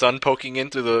like the sun poking in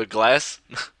through the glass.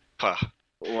 Huh.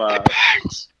 Wow. It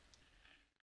bangs.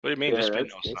 What do you mean? Yeah, There's been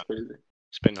that's, no that's sun. crazy.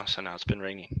 It's been no sun now. It's been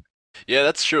raining. Yeah,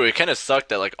 that's true. It kind of sucked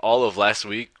that like all of last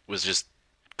week was just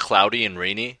cloudy and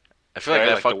rainy. I feel like Right,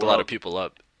 that like the fucked a lot of world. people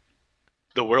up.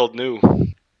 The world knew.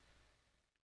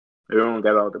 Everyone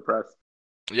got all depressed.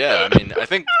 Yeah, I mean, I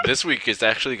think this week is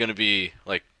actually going to be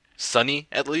like sunny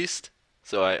at least,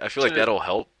 so I feel like that'll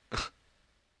help.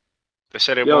 They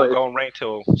said it Yo, won't go and rain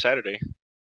till Saturday.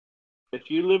 If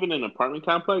you live in an apartment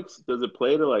complex, does it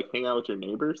play to like hang out with your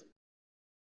neighbors?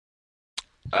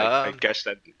 I guess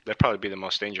that'd probably be the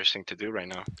most dangerous thing to do right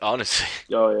now. Honestly,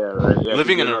 Oh yeah, right. Yeah,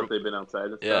 Living in you a- know if they've been outside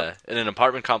and yeah, stuff. and an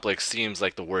apartment complex seems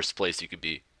like the worst place you could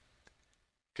be,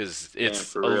 because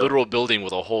it's for a real. literal building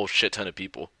with a whole shit ton of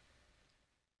people,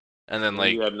 and then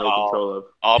like, you have no Oh. control of.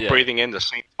 All Yeah. breathing in the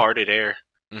same parted air.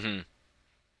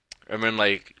 I mean,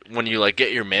 like when you like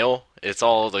get your mail, it's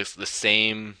all like the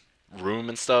same room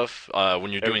and stuff.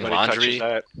 When you're doing Everybody laundry, touches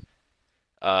that.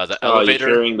 the Oh, you're elevator,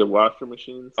 sharing the washer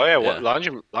machines. Oh yeah, Yeah.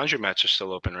 laundromats are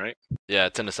still open, right? yeah,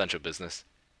 it's an essential business.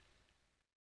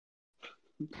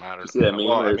 I don't Yeah, I know. mean,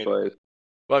 Well, it's like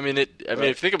Well, I mean, if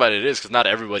you think about it, it is because not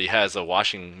everybody has a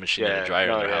washing machine and yeah, a dryer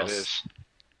no, in their yeah, house. it is.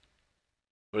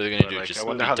 What are they gonna But, do? like, Just I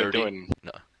wonder be how dirty? they're doing.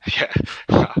 No. Yeah.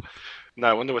 No,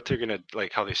 I wonder what they're gonna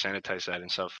like. How they sanitize that and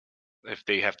stuff. If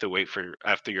they have to wait for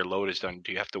after your load is done,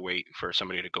 do you have to wait for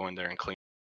somebody to go in there and clean,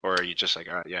 or are you just like,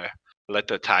 yeah, let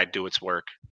the tide do its work?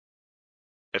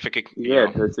 If it could, yeah,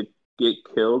 does it get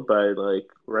killed by like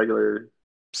regular?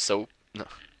 Soap? No.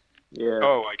 Yeah.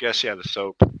 Oh, I guess yeah, the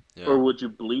soap. Yeah. Or would you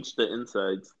bleach the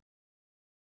insides?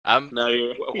 I'm Now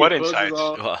you're What your clothes is insides?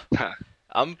 all- well,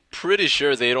 I'm pretty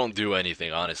sure they don't do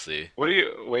anything, honestly. Why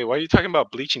are you talking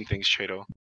about bleaching things, Trado?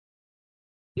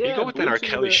 You Yeah, go with that R. bleaching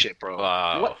Kelly the- shit, bro.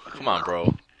 Wow, What? come on,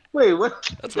 bro. Wait, what?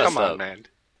 That's messed Come on, up. man.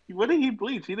 What did he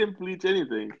bleach? He didn't bleach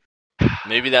anything.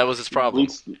 Maybe that was his problem.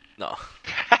 Bleached... No,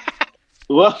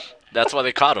 What? that's why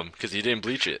they caught him because he didn't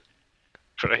bleach it.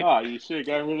 Right? Oh, you should have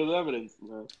got rid of the evidence.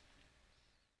 No.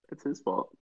 That's his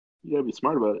fault. You gotta be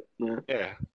smart about it. Yeah.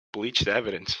 Yeah. Bleach the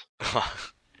evidence.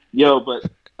 Yo, but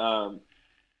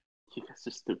you guys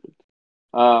are stupid.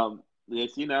 Yeah,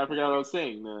 see, now I forgot what I was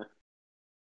saying.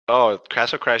 Oh,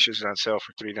 Castle Crashers is on sale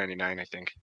for $3.99, I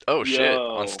think. Oh shit!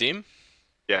 Yo. On Steam?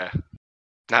 Yeah.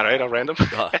 Not right on random.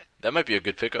 That might be a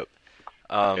good pickup.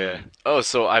 Yeah. Oh,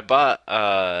 so I bought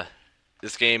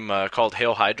this game called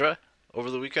Hail Hydra over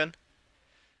the weekend.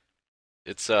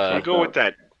 It's You go with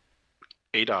that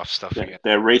Adolf stuff that, again.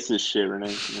 that racist shit,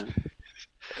 Renee. Yeah.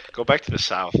 Go back to the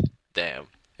South. damn.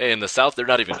 Hey, in the South, they're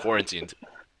not even quarantined.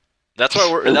 That's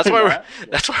why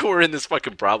we're in this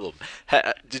fucking problem.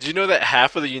 Did you know that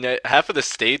half of the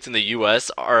states in the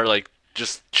U.S. are like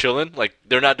just chilling, like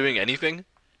they're not doing anything?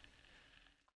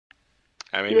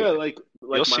 I mean, Yeah, like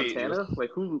Like You'll see. Montana?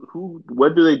 Like who?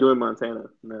 What do they do in Montana?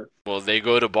 No. Well, they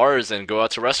go to bars and go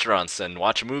out to restaurants and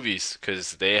watch movies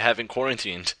because they haven't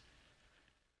quarantined.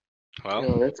 Well,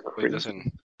 Yo, that's hopefully it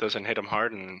crazy. doesn't hit them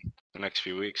hard in the next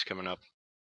few weeks coming up.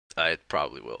 I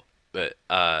probably will. But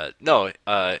no,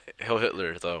 Hill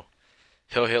Hitler though.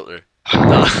 Hill Hitler.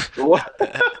 No. What?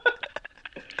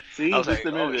 See, I was just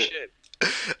like, a oh minute. shit.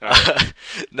 Alright.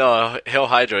 No, Hail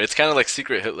Hydra. It's kind of like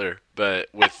Secret Hitler, but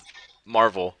with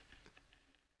Marvel.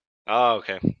 Oh,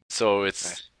 okay. So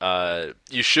it's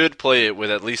you should play it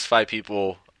with at least 5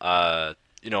 people.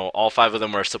 All 5 of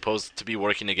them are supposed to be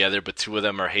working together, but 2 of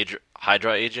them are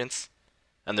Hydra agents,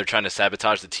 and they're trying to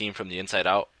sabotage the team from the inside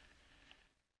out.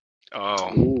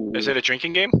 Oh, Ooh. is it a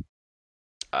drinking game?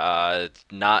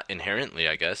 Not inherently,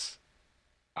 I guess.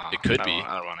 Oh, It could I be.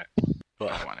 I don't want it. I Well,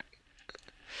 don't want it.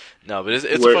 no, but it's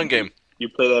a Where- fun game. You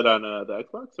play that on the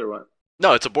Xbox or what?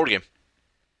 No, it's a board game.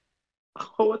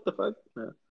 Oh, what the fuck?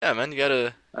 No. Yeah, man, you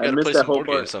gotta I missed play that some whole board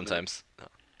part. games sometimes.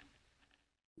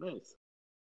 Nice.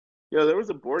 Yo, there was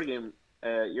a board game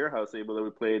at your house, Abel, that we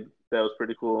played. That was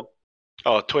pretty cool.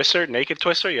 Oh, Twister, Naked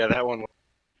Twister. Yeah, that one.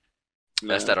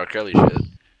 That's Yeah. that R. Kelly shit.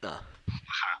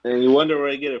 And you wonder where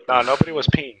I get it No, from. nobody was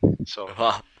peeing. So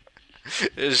Wow.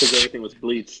 Because everything was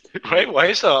bleached. wait, why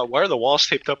are the walls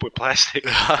taped up with plastic?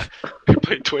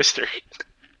 Play Twister.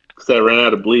 Because I ran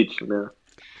out of bleach. No.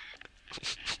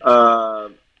 No,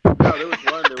 there was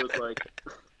one. There was like.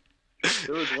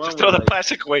 There was one. Just throw where, the like,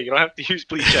 plastic away. You don't have to use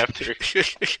bleach after.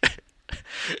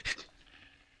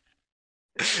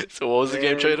 So what was the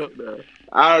game, Trado? No.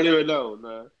 I don't even know.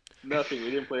 No, nothing.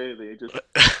 We didn't play anything. It just.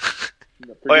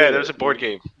 Oh yeah, there's a board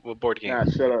game. What board game? Nah,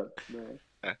 shut up.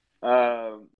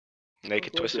 No.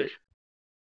 Naked what was Twister. it?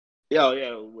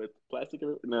 Yeah, with plastic.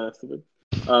 No, stupid.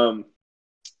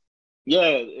 Yeah,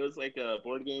 it was like a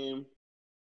board game.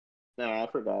 Nah, I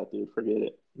forgot, dude. Forget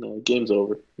it. No, game's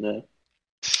over. No.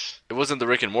 It wasn't the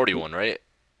Rick and Morty one, right?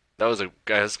 That was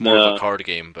more of No. a card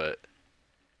game, but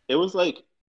It was like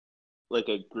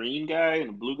a green guy and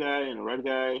a blue guy and a red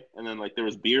guy, and then like there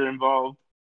was beer involved,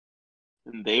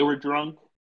 and they were drunk.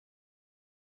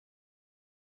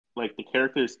 Like the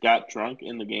characters got drunk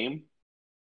in the game.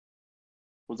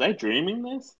 Was I dreaming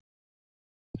this?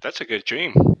 That's a good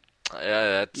dream. yeah,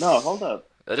 that's No, hold up.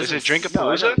 That Is is it Drink a No,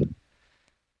 I Palooza?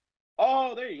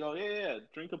 Oh, there you go. Yeah.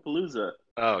 Drinkapalooza.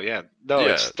 Oh yeah. No,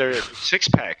 Yeah. they're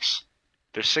 6-packs.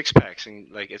 They're 6-packs,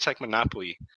 and like it's like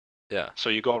Monopoly. Yeah. So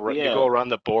you go Yeah. you go around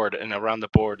the board, and around the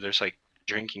board there's like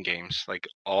drinking games, like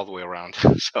all the way around.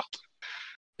 So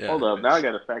Yeah. Hold up. Now I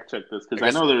gotta fact check this because I I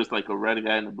guess- know there's like a red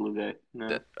guy and a blue guy.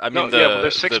 No. I No, mean, yeah, but the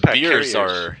there's the six-pack beers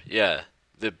carriers.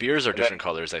 the beers are And different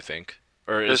colors, I think.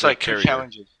 Or there's is it like 2 carrier?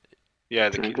 challenges. Yeah,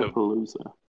 the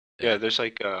Drinkapalooza. yeah, there's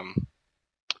like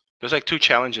 2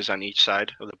 challenges on each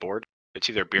side of the board. It's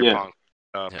either beer Yeah.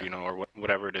 pong, Yeah. or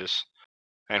whatever it is,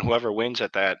 and whoever wins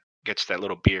at that gets that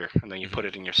little beer, and then you put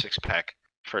it in your 6-pack.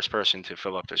 First person to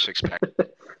fill up their 6-pack.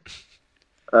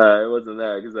 It wasn't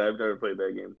that because I've never played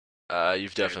that game.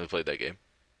 You've definitely played that game.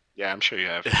 Yeah, I'm sure you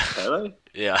have. Have I?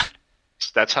 Yeah.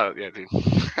 That's how. Yeah, dude.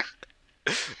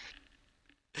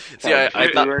 See, I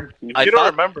thought I You don't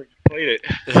thought- remember? You played it.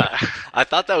 I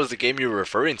thought that was the game you were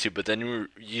referring to, but then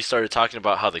you started talking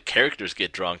about how the characters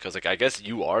get drunk. I was like, I guess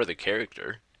you are the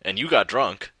character, and you got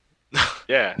drunk.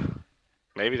 Yeah.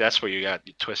 Maybe that's where you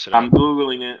twisted I'm up.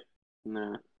 googling it.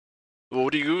 No. Well,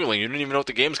 what are you googling? You don't even know what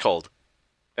the game's called.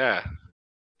 Yeah.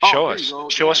 Oh, Show there us. you go.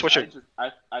 Show us Yeah, what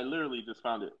you're. I literally just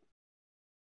found it.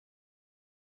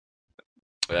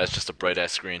 That's just a bright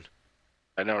ass screen.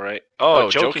 I know, right? Oh,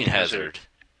 Joking Hazard.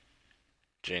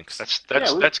 Jinx. That's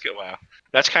good. Wow.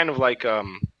 That's kind of like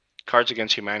Cards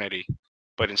Against Humanity,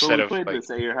 but So instead we of played like.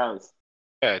 this at your house.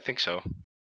 Yeah, I think so.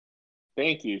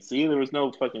 Thank you. See, there was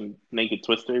no fucking naked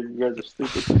twister. You guys are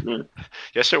stupid. Yeah.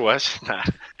 Yes, there was. Nah.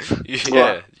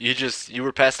 Yeah, you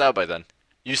were passed out by then.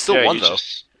 You still Yeah, won you though,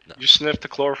 just- You sniffed the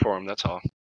chloroform. That's all.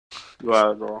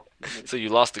 Wow, bro. so you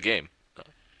lost the game.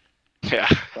 Yeah.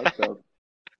 Fucked up.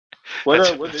 What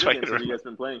That's- what that's video why games I have you guys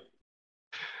been playing?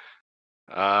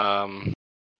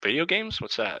 Video games?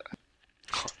 What's that?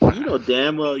 You know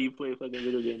damn well you play fucking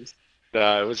video games.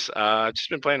 It was I've just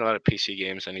been playing a lot of PC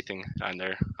games. Anything on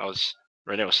there?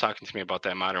 Renee was talking to me about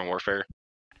that Modern Warfare,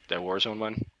 that Warzone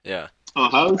one. Yeah. Oh,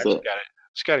 how I is just it? got it.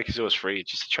 Just got it because it was free,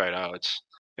 just to try it out. It's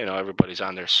everybody's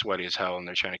on there sweaty as hell and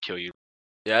they're trying to kill you.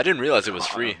 Yeah, I didn't realize it was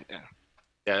free.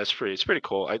 Yeah, it's free. It's pretty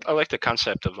cool. I like the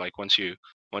concept of like once you're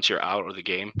out of the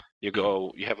game, you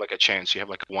have like a chance. You have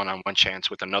like a one-on-one chance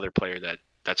with another player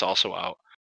that's also out.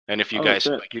 And if you Oh, guys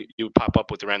shit. like you pop up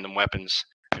with random weapons,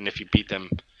 and if you beat them,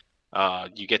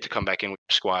 you get to come back in with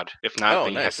your squad. If not, Oh,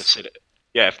 then you have to nice.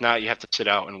 Yeah, if not, you have to sit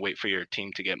out and wait for your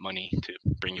team to get money to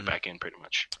bring you Mhm. back in, pretty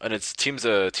much. And it's teams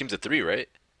of 3, right?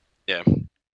 Yeah.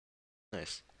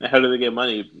 Nice. How do they get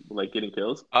money? Like getting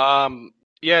kills?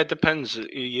 Yeah, it depends. You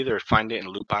either find it in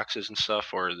loot boxes and stuff,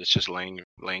 or it's just laying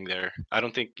there. I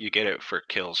don't think you get it for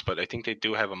kills, but I think they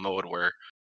do have a mode where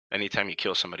anytime you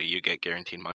kill somebody, you get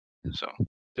guaranteed money. So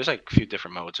there's like a few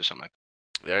different modes or something like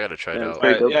Yeah, I gotta try it Yeah, it's out.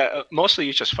 pretty that. dope. Yeah, mostly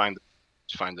you just find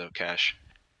the cash.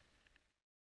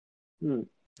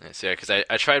 Nice. Yeah, because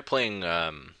I tried playing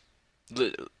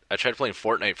I tried playing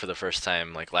Fortnite for the first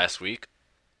time like last week.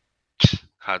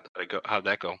 How'd that go? How'd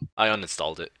that go? I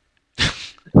uninstalled it.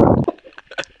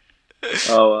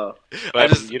 Oh, I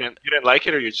just you didn't like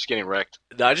it, or you're just getting wrecked?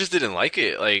 No, I just didn't like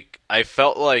it. Like I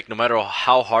felt like no matter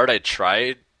how hard I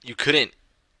tried, you couldn't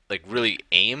like really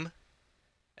aim,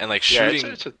 and like Yeah, shooting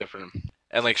it's a different.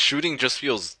 and like shooting just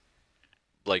feels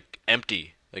like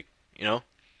empty. Like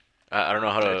I don't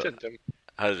know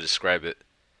how to describe it.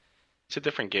 It's a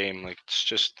different game. Like it's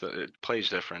just it plays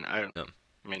different. Yeah.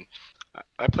 I mean,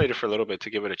 I played it for a little bit to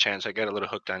give it a chance. I got a little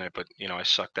hooked on it, but I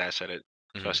sucked ass at it,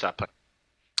 so I Mhm. stopped playing.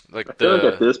 Like I feel like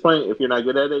at the this point, if you're not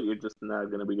good at it, you're just not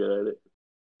gonna be good at it.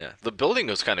 yeah the building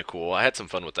was kind of cool. I had some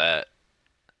fun with that,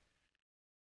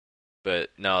 but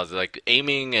no, like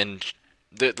aiming and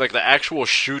the actual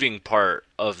shooting part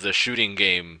of the shooting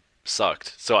game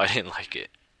sucked, so I didn't like it.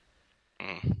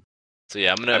 Mm. So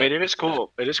yeah, I'm gonna. I mean, it is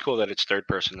cool. It is cool that it's third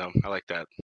person though. I like that.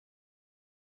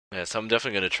 Yeah, so I'm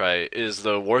definitely gonna try. Is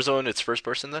the Warzone its first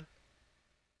person then?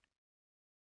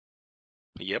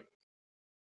 Yep.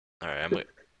 All right,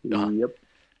 Uh-huh. Yep.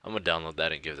 I'm gonna download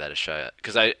that and give that a shot.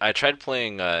 Cause I tried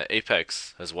playing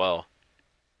Apex as well,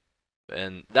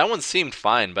 and that one seemed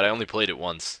fine, but I only played it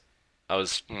once. I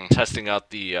was Hmm. testing out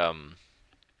the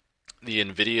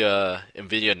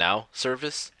Nvidia Now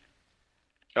service,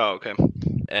 Oh, okay.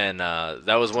 and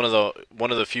that was one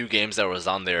of the few games that was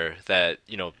on there that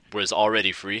was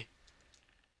already free,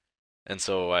 and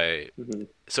so Mhm.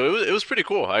 it was pretty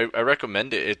cool. I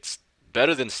recommend it. It's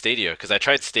better than Stadia because I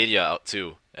tried Stadia out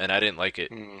too, and I didn't like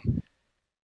it. Mm.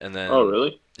 And then Oh,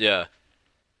 really? yeah,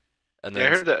 and Yeah, I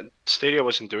then heard that Stadia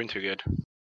wasn't doing too good.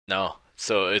 no,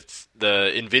 so it's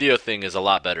the Nvidia thing is a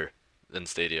lot better than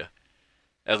Stadia,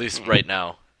 at least Mhm. right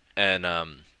now. And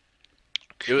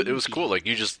it was cool. Like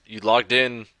you logged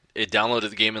in, it downloaded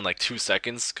the game in like 2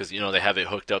 seconds because they have it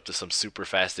hooked up to some super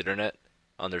fast internet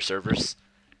on their servers.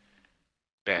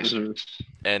 Bastards.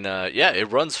 And yeah,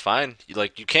 it runs fine.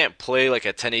 You can't play like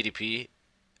at 1080p.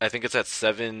 I think it's at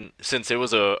 7 since it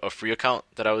was a free account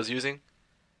that I was using.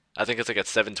 I think it's like at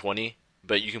 720,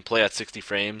 but you can play at 60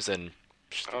 frames and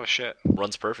Oh shit.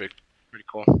 runs perfect. Pretty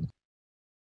cool.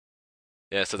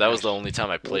 Yeah, so that was the Nice. only time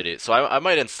I played it. So I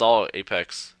might install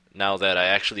Apex now that I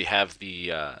actually have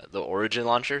the Origin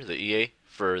launcher, the EA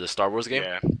for the Star Wars game.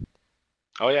 Yeah.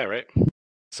 Oh yeah, right.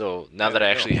 So now Yeah, that I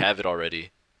there you actually go. have it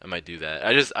already, I might do that.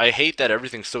 I hate that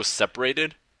everything's so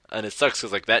separated, and it sucks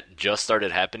because like that just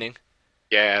started happening.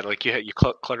 Yeah, like you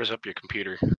clutters up your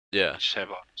computer. Yeah. You just have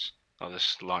all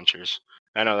this launchers.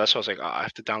 I know. That's why I was like, oh, I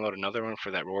have to download another one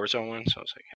for that Warzone one. So I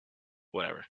was like,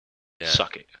 whatever. Yeah.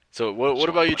 Suck it. So what So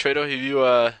about you, funny.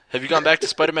 Trado? Have you gone back to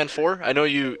Spider-Man 4? I know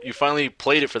you finally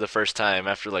played it for the first time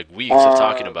after like weeks of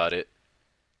talking about it.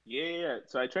 Yeah.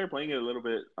 So I tried playing it a little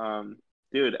bit.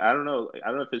 Dude, I don't know. I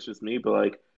don't know if it's just me, but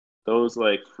like those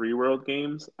like free world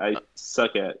games, I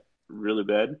suck at really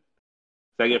bad.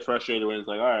 So I get frustrated when it's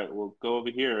like, all right, we'll go over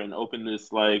here and open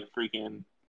this like freaking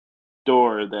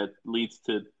door that leads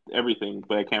to everything,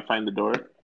 but I can't find the door.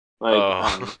 Like,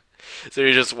 Oh. So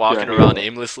you're just walking yeah. around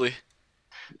aimlessly?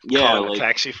 yeah, Calling a like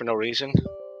taxi for no reason.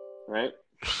 right.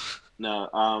 No,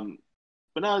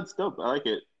 but no, it's dope. I like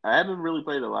it. I haven't really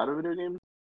played a lot of video games,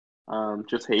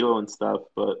 just Halo and stuff.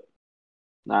 But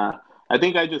nah, I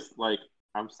think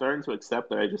I'm starting to accept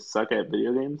that I just suck at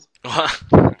video games.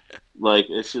 Like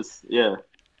it's just yeah.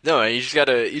 No, you just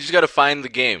gotta find the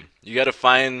game. You gotta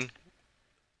find.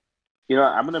 You know,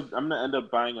 I'm gonna end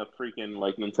up buying a freaking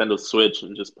like Nintendo Switch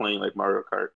and just playing like Mario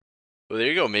Kart. Well, there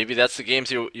you go. Maybe that's the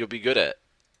games you'll be good at.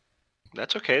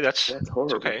 That's okay. That's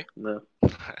horrible. okay. No.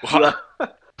 Wow.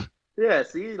 Yeah,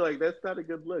 see, like that's not a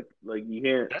good look. Like you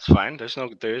can't. That's fine.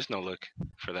 There is no look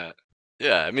for that.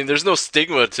 Yeah, I mean, there's no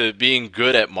stigma to being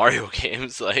good at Mario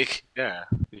games. Like, Yeah,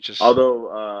 you just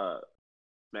Although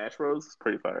Smash Bros is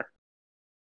pretty fire.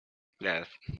 yeah,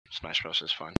 Smash Bros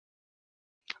is fun.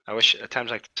 I wish at times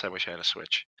like this, I wish I had a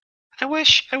Switch. I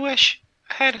wish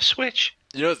I had a Switch.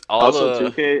 all Also, the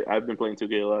 2K. I've been playing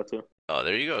 2K a lot too. oh,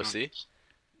 there you go. See,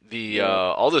 the Yeah.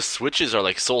 all the Switches are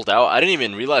like sold out. I didn't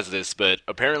even realize this, but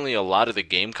apparently a lot of the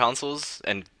game consoles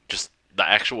and just the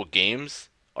actual games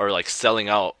are like selling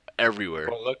out everywhere.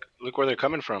 Well, look where they're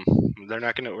coming from. We're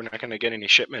not gonna get any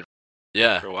shipment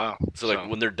Yeah. for a while. So like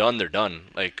when they're done, they're done.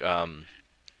 Like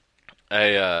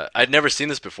I'd never seen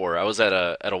this before. I was at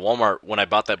a Walmart when I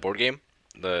bought that board game,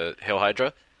 the Hail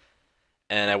Hydra,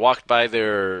 and I walked by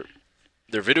their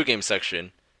video game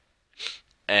section,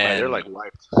 and they're like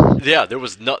wiped. yeah, there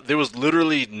was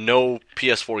literally no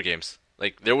PS4 games.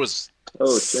 Like there was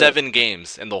 7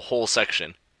 games in the whole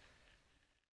section,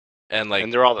 and like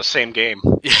And they're all the same game.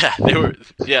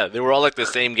 they were all like the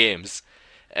same games,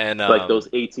 and like those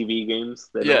ATV games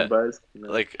that no one buys. You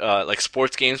know? like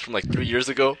sports games from like 3 years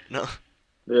ago. No,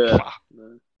 Yeah.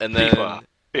 and then FIFA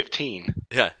 15.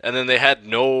 yeah, and then they had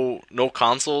no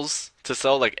consoles to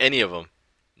sell, like any of them.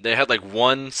 They had like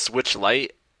one Switch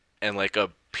Lite and like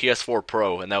a PS4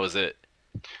 Pro, and that was it.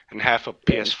 And half a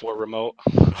PS4 remote.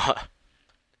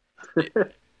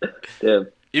 Yeah.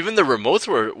 Even the remotes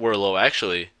were low,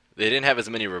 actually. They didn't have as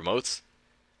many remotes.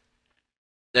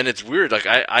 And it's weird, like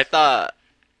I thought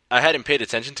I hadn't paid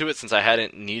attention to it since I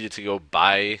hadn't needed to go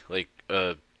buy like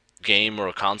a game or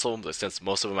a console, but since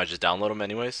most of them I just download them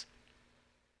anyways.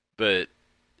 But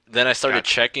then I started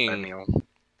checking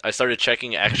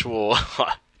actual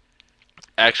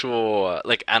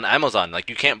like on Amazon. Like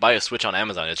you can't buy a Switch on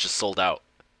Amazon, it's just sold out.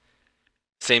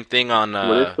 Same thing on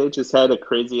What if they just had a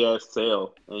crazy ass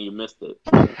sale and you missed it?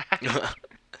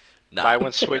 Nah. Buy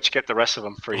one Switch, get the rest of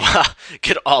them free.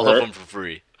 Get all of them for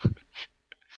free.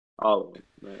 All of them.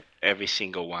 Right. Every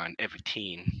single one, every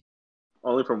teen.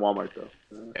 Only from Walmart though.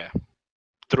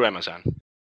 Through Amazon.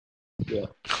 Yeah.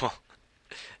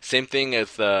 Same thing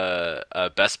with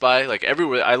Best Buy. Like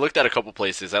everywhere, I looked at a couple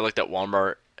places. I looked at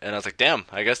Walmart, and I was like, "Damn!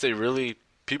 I guess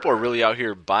people are really out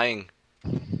here buying."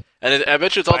 And I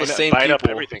bet you it's all the same buying people. up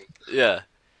everything. Yeah,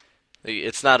 like,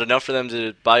 it's not enough for them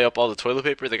to buy up all the toilet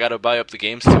paper. They got to buy up the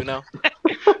games too now.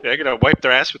 They're gonna wipe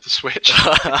their ass with the Switch.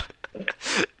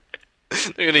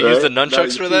 They're gonna use the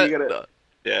nunchucks for that.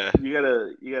 You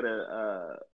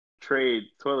gotta trade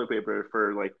toilet paper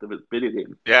for like the video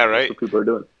game. Yeah, right. That's what people are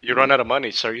doing. You run out of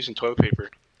money, start using toilet paper.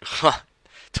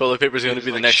 Toilet paper is gonna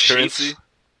be the next sheets. currency.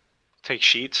 Take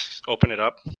sheets, open it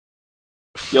up.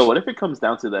 Yo, what if it comes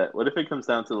down to that? What if it comes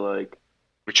down to like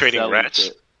We're trading selling rats.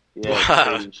 shit? Yeah, Wow.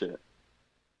 trading shit.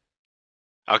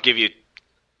 I'll give you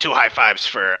 2 high fives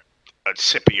for a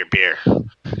sip of your beer.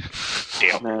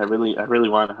 Deal. Man, I really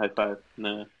want a high five.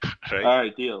 Nah. Right? All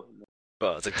right, deal.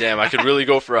 Well, it's like, damn, I could really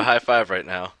go for a high five right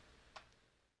now.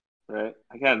 Right,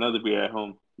 I got another beer at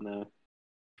home. Nah.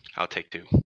 I'll take 2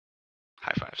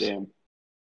 high fives. Damn.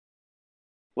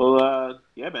 Well,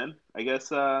 yeah, man. I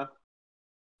guess I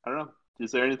don't know.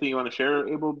 Is there anything you want to share,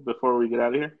 Abel, before we get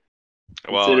out of here?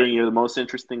 Well, Considering you're the most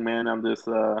interesting man on this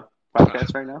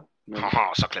podcast right now. No.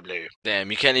 Sacre bleu. Damn,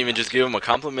 you can't even just give him a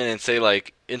compliment and say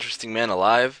like, interesting man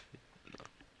alive.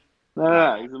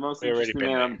 No, he's the most We already interesting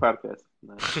been man on the podcast.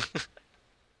 No.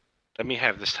 Let me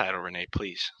have this title, Renee,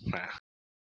 please. Nah.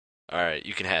 All right,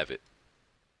 you can have it.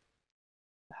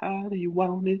 How do you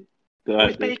want it? Go With ahead,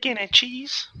 dude. bacon and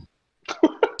cheese.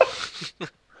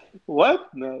 What?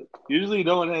 No. Usually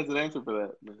no one has an answer for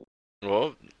that. No.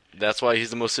 Well, that's why he's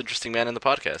the most interesting man in the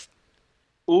podcast.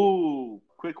 Ooh,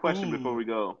 quick question Ooh. before we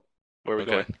go. Where are we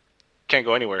Okay. going? Can't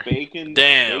go anywhere. Bacon.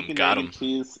 Damn, bacon, got egg, him. and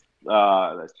cheese.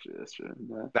 That's true. That's true.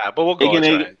 No. Nah, but we'll go. Bacon, It's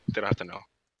egg- alright. They don't have to know.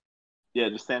 Yeah,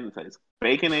 just sanitize.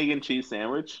 Bacon, egg, and cheese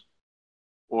sandwich,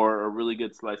 or a really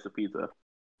good slice of pizza.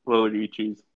 What would you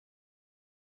choose?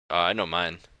 I know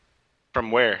mine.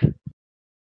 From where?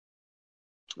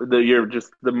 You're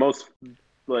just the most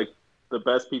like the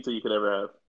best pizza you could ever have,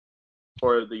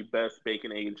 or the best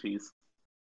bacon, egg, and cheese.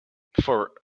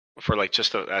 For like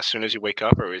just as soon as you wake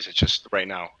up, or is it just right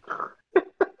now?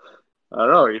 I don't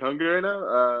know. Are you hungry right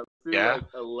now? Yeah. Like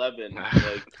 11.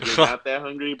 Like you're not that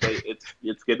hungry, but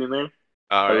it's getting there.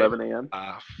 All right. 11 a.m.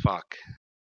 Fuck.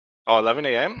 Oh, 11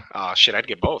 a.m. Oh shit, I'd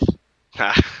get both.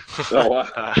 Oh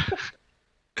wow.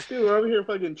 Dude, we're over here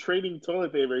fucking trading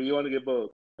toilet paper. You want to get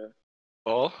both?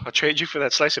 Well, I'll trade you for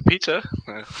that slice of pizza.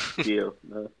 Deal.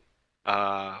 No.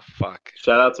 Fuck.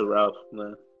 Shout out to Ralph.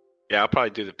 No. Yeah, I'll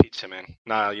probably do the pizza, man.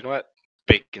 Nah, you know what?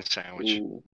 Bacon sandwich.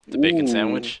 Ooh. The bacon Ooh.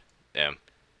 sandwich? Damn.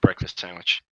 Breakfast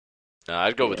sandwich.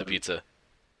 I'd go with the Yeah. pizza.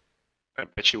 I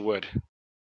bet you would.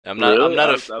 I'm not. Really? I'm not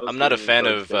I a. was I'm not a thinking fan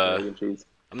like of. bacon, egg, and cheese.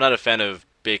 I'm not a fan of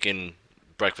bacon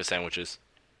breakfast sandwiches.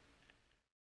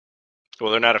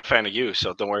 Well, they're not a fan of you,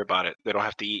 so don't worry about it. They don't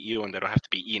have to eat you, and they don't have to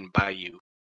be eaten by you.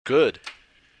 Good.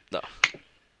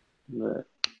 Yeah.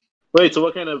 Wait, so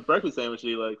what kind of breakfast sandwich do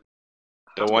you like?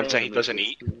 The ones that he doesn't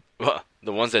eat. Well,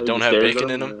 the ones that Like, don't you have stares bacon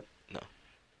at in him? them.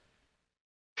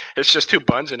 It's just 2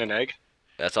 buns and an egg.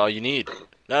 That's all you need.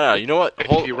 No, you know what?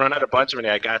 If you run out of buns, Renee,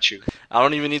 I got you. I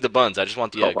don't even need the buns. I just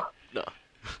want the egg. Oh. No,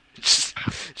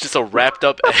 just a wrapped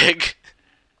up egg.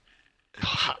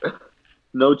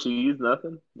 No cheese,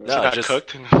 nothing. No, Not just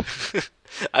cooked.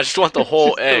 I just want the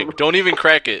whole egg. Don't even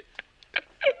crack it.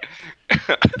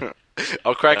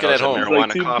 I'll crack it That at was a home. marijuana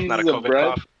Like two cough, not a pieces of COVID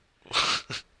bread?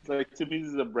 cough. It's like 2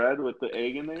 pieces of bread with the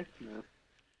egg in there. No.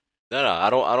 No, I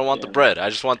don't want the Yeah. bread. I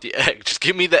just want the egg. Just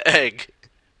give me the egg.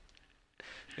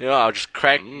 You know, I'll just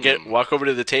walk over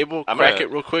to the table, crack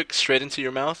it real quick, straight into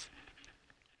your mouth.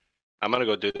 I'm gonna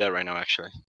go do that right now, actually.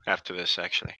 After this,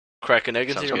 actually. Crack an egg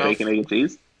into Sounds your good. mouth. Bacon, egg, and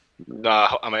cheese.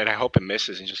 No, I mean, I hope it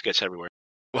misses and just gets everywhere.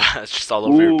 Wow, it's just all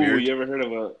over your Ooh, beard. you ever heard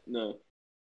of a no?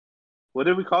 What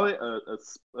did we call it?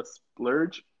 A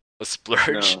splurge? A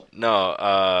splurge?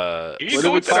 No. You What go do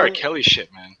we with that call R. it? Kelly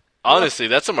shit, man. Honestly,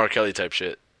 that's some R. Kelly type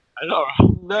shit. I know.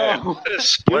 No. Yeah, what is You don't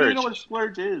splurge? even know what a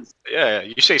splurge is. Yeah,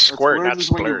 you say A squirt, splurge not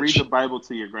is when you read splurge. the Bible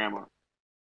to your grandma.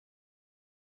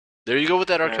 There you go with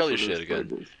that R. That's Kelly what a shit again.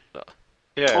 splurge is.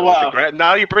 Yeah. Oh, with the wow.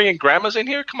 now you're bringing grandmas in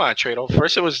here? Come on, Trado.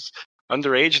 First it was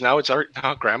underage, now it's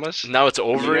now grandmas. Now it's You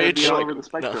gotta overage. be all over the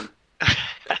spectrum.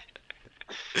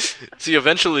 See,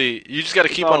 eventually, you just got to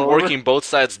keep all on over. working both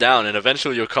sides down, and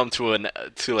eventually you'll come to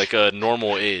like a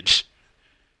normal age.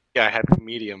 Yeah, I had the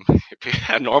medium.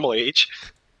 At normal age.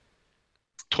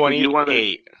 you wanna-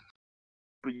 28.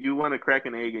 But you want to crack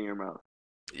an egg in your mouth.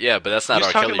 Yeah, but that's not You're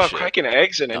R. talking Kelly about shit. cracking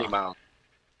eggs in any No. mouth.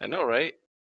 I know, right?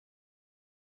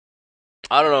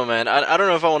 I don't know, man. I don't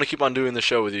know if I want to keep on doing the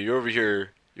show with you. You're over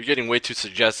here. You're getting way too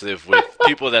suggestive with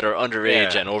people that are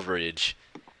underage Yeah. and overage.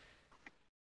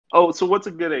 Oh, so what's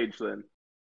a good age then?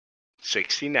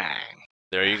 69.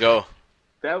 There you go.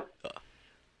 That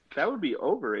would be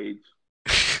overage.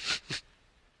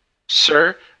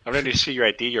 Sir, I'm ready to see your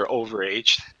ID. You're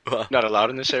overaged. Not allowed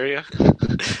in this area.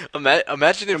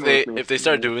 Imagine if Come they with me. if they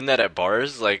start doing that at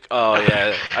bars. Like, oh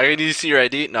yeah, I need to see your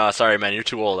ID. No, sorry, man, you're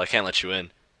too old. I can't let you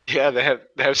in. Yeah, they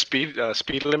have speed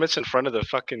limits in front of the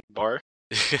fucking bar.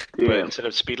 But Yeah. instead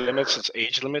of speed limits, it's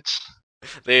age limits.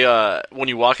 They when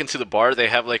you walk into the bar, they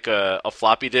have like a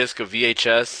floppy disk, a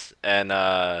VHS, and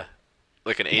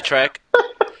like an 8-track.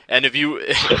 And if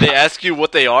they ask you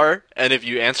what they are, and if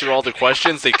you answer all the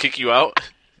questions, they kick you out.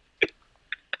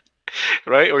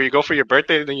 Right? Or you go for your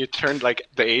birthday, then you turn like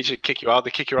the age to kick you out.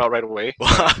 They kick you out right away.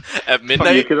 At You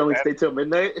midnight. could only stay till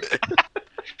midnight.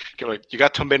 You're like, you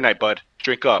got till midnight, bud.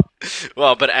 Drink up.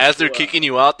 Well, but as they're Wow. kicking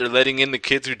you out, they're letting in the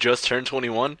kids who just turned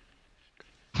 21.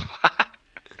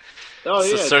 Oh It's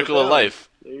yeah, the circle of that. life.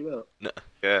 There you go.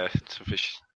 Yeah, it's a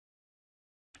fish.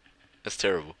 That's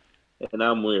terrible. And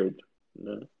I'm weird.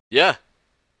 No. Yeah.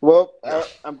 Well,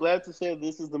 I'm glad to say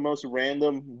this is the most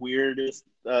random, weirdest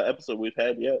episode we've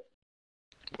had yet.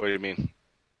 What do you mean?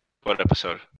 What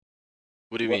episode?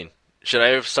 What do you What? mean? Should I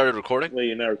have started recording? Wait,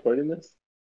 you're not recording this?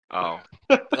 Oh.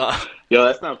 Yo,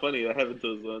 that's not funny. That happened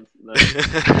to us once. No.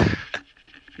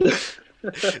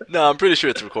 No, I'm pretty sure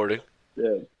it's recording.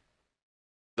 Yeah,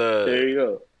 there The you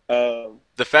go.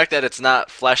 the fact that it's not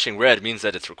flashing red means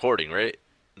that it's recording, right?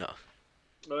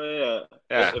 Oh yeah.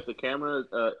 Yeah. If the camera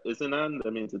isn't on,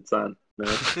 that means it's on. No,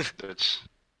 It's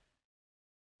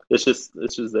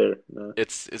it's just there. No.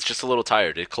 It's just a little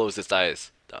tired. It closed its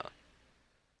eyes.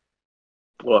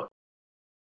 Well,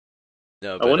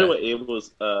 No, I but, wonder what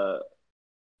Abel's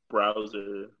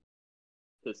browser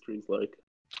history's like.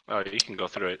 oh, you can go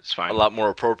through it. It's fine. a lot more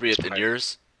appropriate than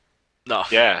yours. No.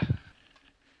 Yeah.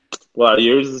 Wow,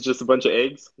 yours is just a bunch of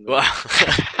eggs. No. Wow.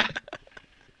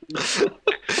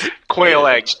 Quail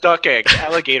eggs, duck eggs,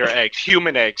 alligator eggs,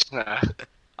 human eggs,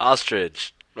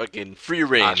 Ostrich. Fucking free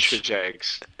range. ostrich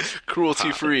eggs.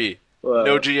 Cruelty free. Wow.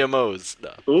 No GMOs.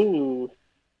 No. Ooh.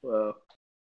 Wow.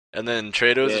 And then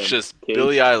Trados Damn. is just Cage-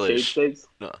 Billie Eilish. cage eggs?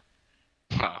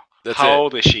 Wow. That's How it.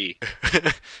 old is she?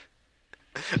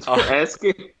 Oh,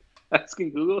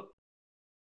 Asking Google.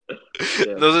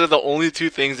 Yeah. those are the only two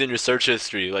things in your search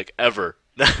history, like ever.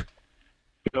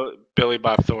 Billy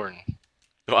Bob Thornton.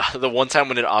 The one time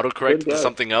when it autocorrected Good to guy.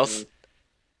 something else.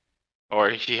 Or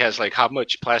he has like, how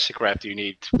much plastic wrap do you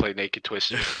need to play Naked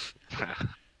Twister?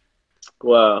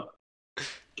 Wow.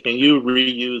 Can you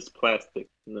reuse plastic?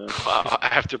 No. Wow, I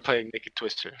have to play Naked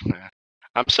Twister. Nah.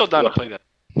 I'm still down to Wow. play that.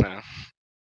 Nah.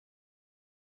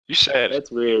 You said.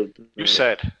 That's weird. You No.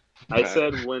 said. I Nah.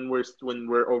 said when we're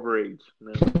overage.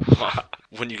 No.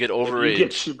 When you get If you overage.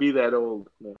 get to be that old.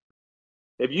 No.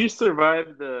 If you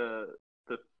survive the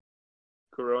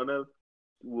corona,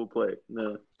 we'll play.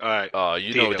 No. All right. Oh,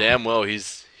 you know Deal. damn well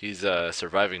he's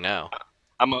surviving now.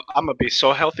 I'm gonna be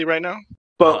so healthy right now.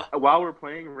 But while we're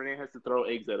playing, Renee has to throw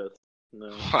eggs at us. No.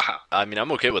 Wow. I mean,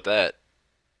 I'm okay with that.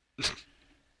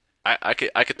 I could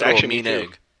throw Actually, a me mean too.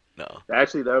 egg. No,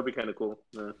 Actually, that would be kind of cool.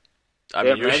 Yeah. I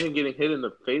Yeah, mean imagine getting hit in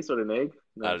the face with an egg.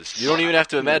 No. you don't even have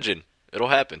to imagine. It'll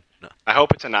happen. No. I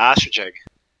hope it's an ostrich egg.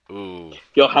 Ooh,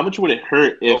 Yo, how much would it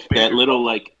hurt if baby that little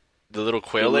bubble. the the little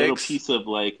quail little eggs. piece of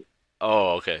Oh,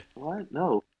 okay. what?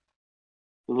 No,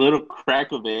 the little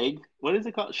crack of egg. What is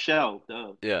it called? Shell.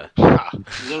 Duh. Yeah. Ah,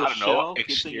 The little I don't know, shell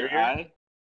gets in your exterior?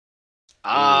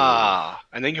 eye.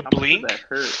 And then you How much would blink. that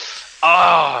hurt?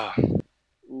 Ah, Ooh.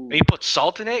 and you put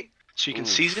salt in it so you can Ooh.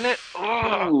 season it.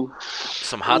 Oh. Ooh.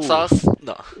 Some hot Ooh. sauce.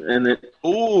 No. And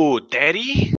Ooh,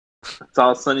 daddy. it's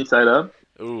all sunny side up.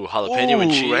 Ooh, jalapeno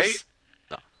and Ooh, cheese. right?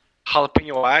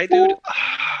 Jalapeno eye, dude.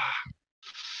 Ah,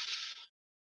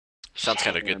 Sounds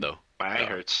kind of good though. my eye Yeah.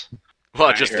 hurts.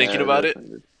 Well, just thinking Yeah, about that's it. not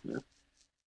good. Yeah.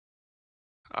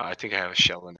 I think I have a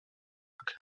shell in it.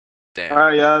 Damn. All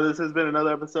right, yeah. This has been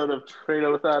another episode of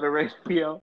Trado Without a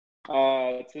Radio.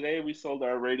 Today we sold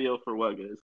our radio for what,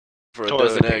 guys? For a Toilet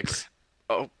dozen paper. eggs.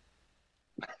 Oh.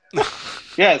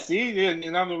 Yeah, see,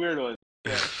 and I'm the weird one.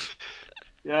 Yeah.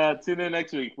 Yeah, tune in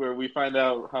next week where we find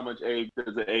out how much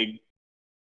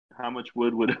how much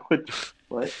wood would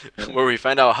what? Where we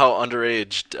find out how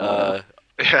underaged.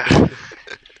 Yeah.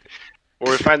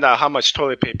 Or we find out how much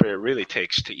toilet paper it really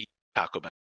takes to eat Taco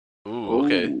Bell. Ooh,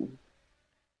 okay. Ooh.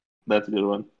 That's a good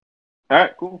one. All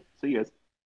right, cool. See you guys.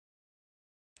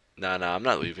 Nah, I'm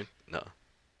not leaving. No.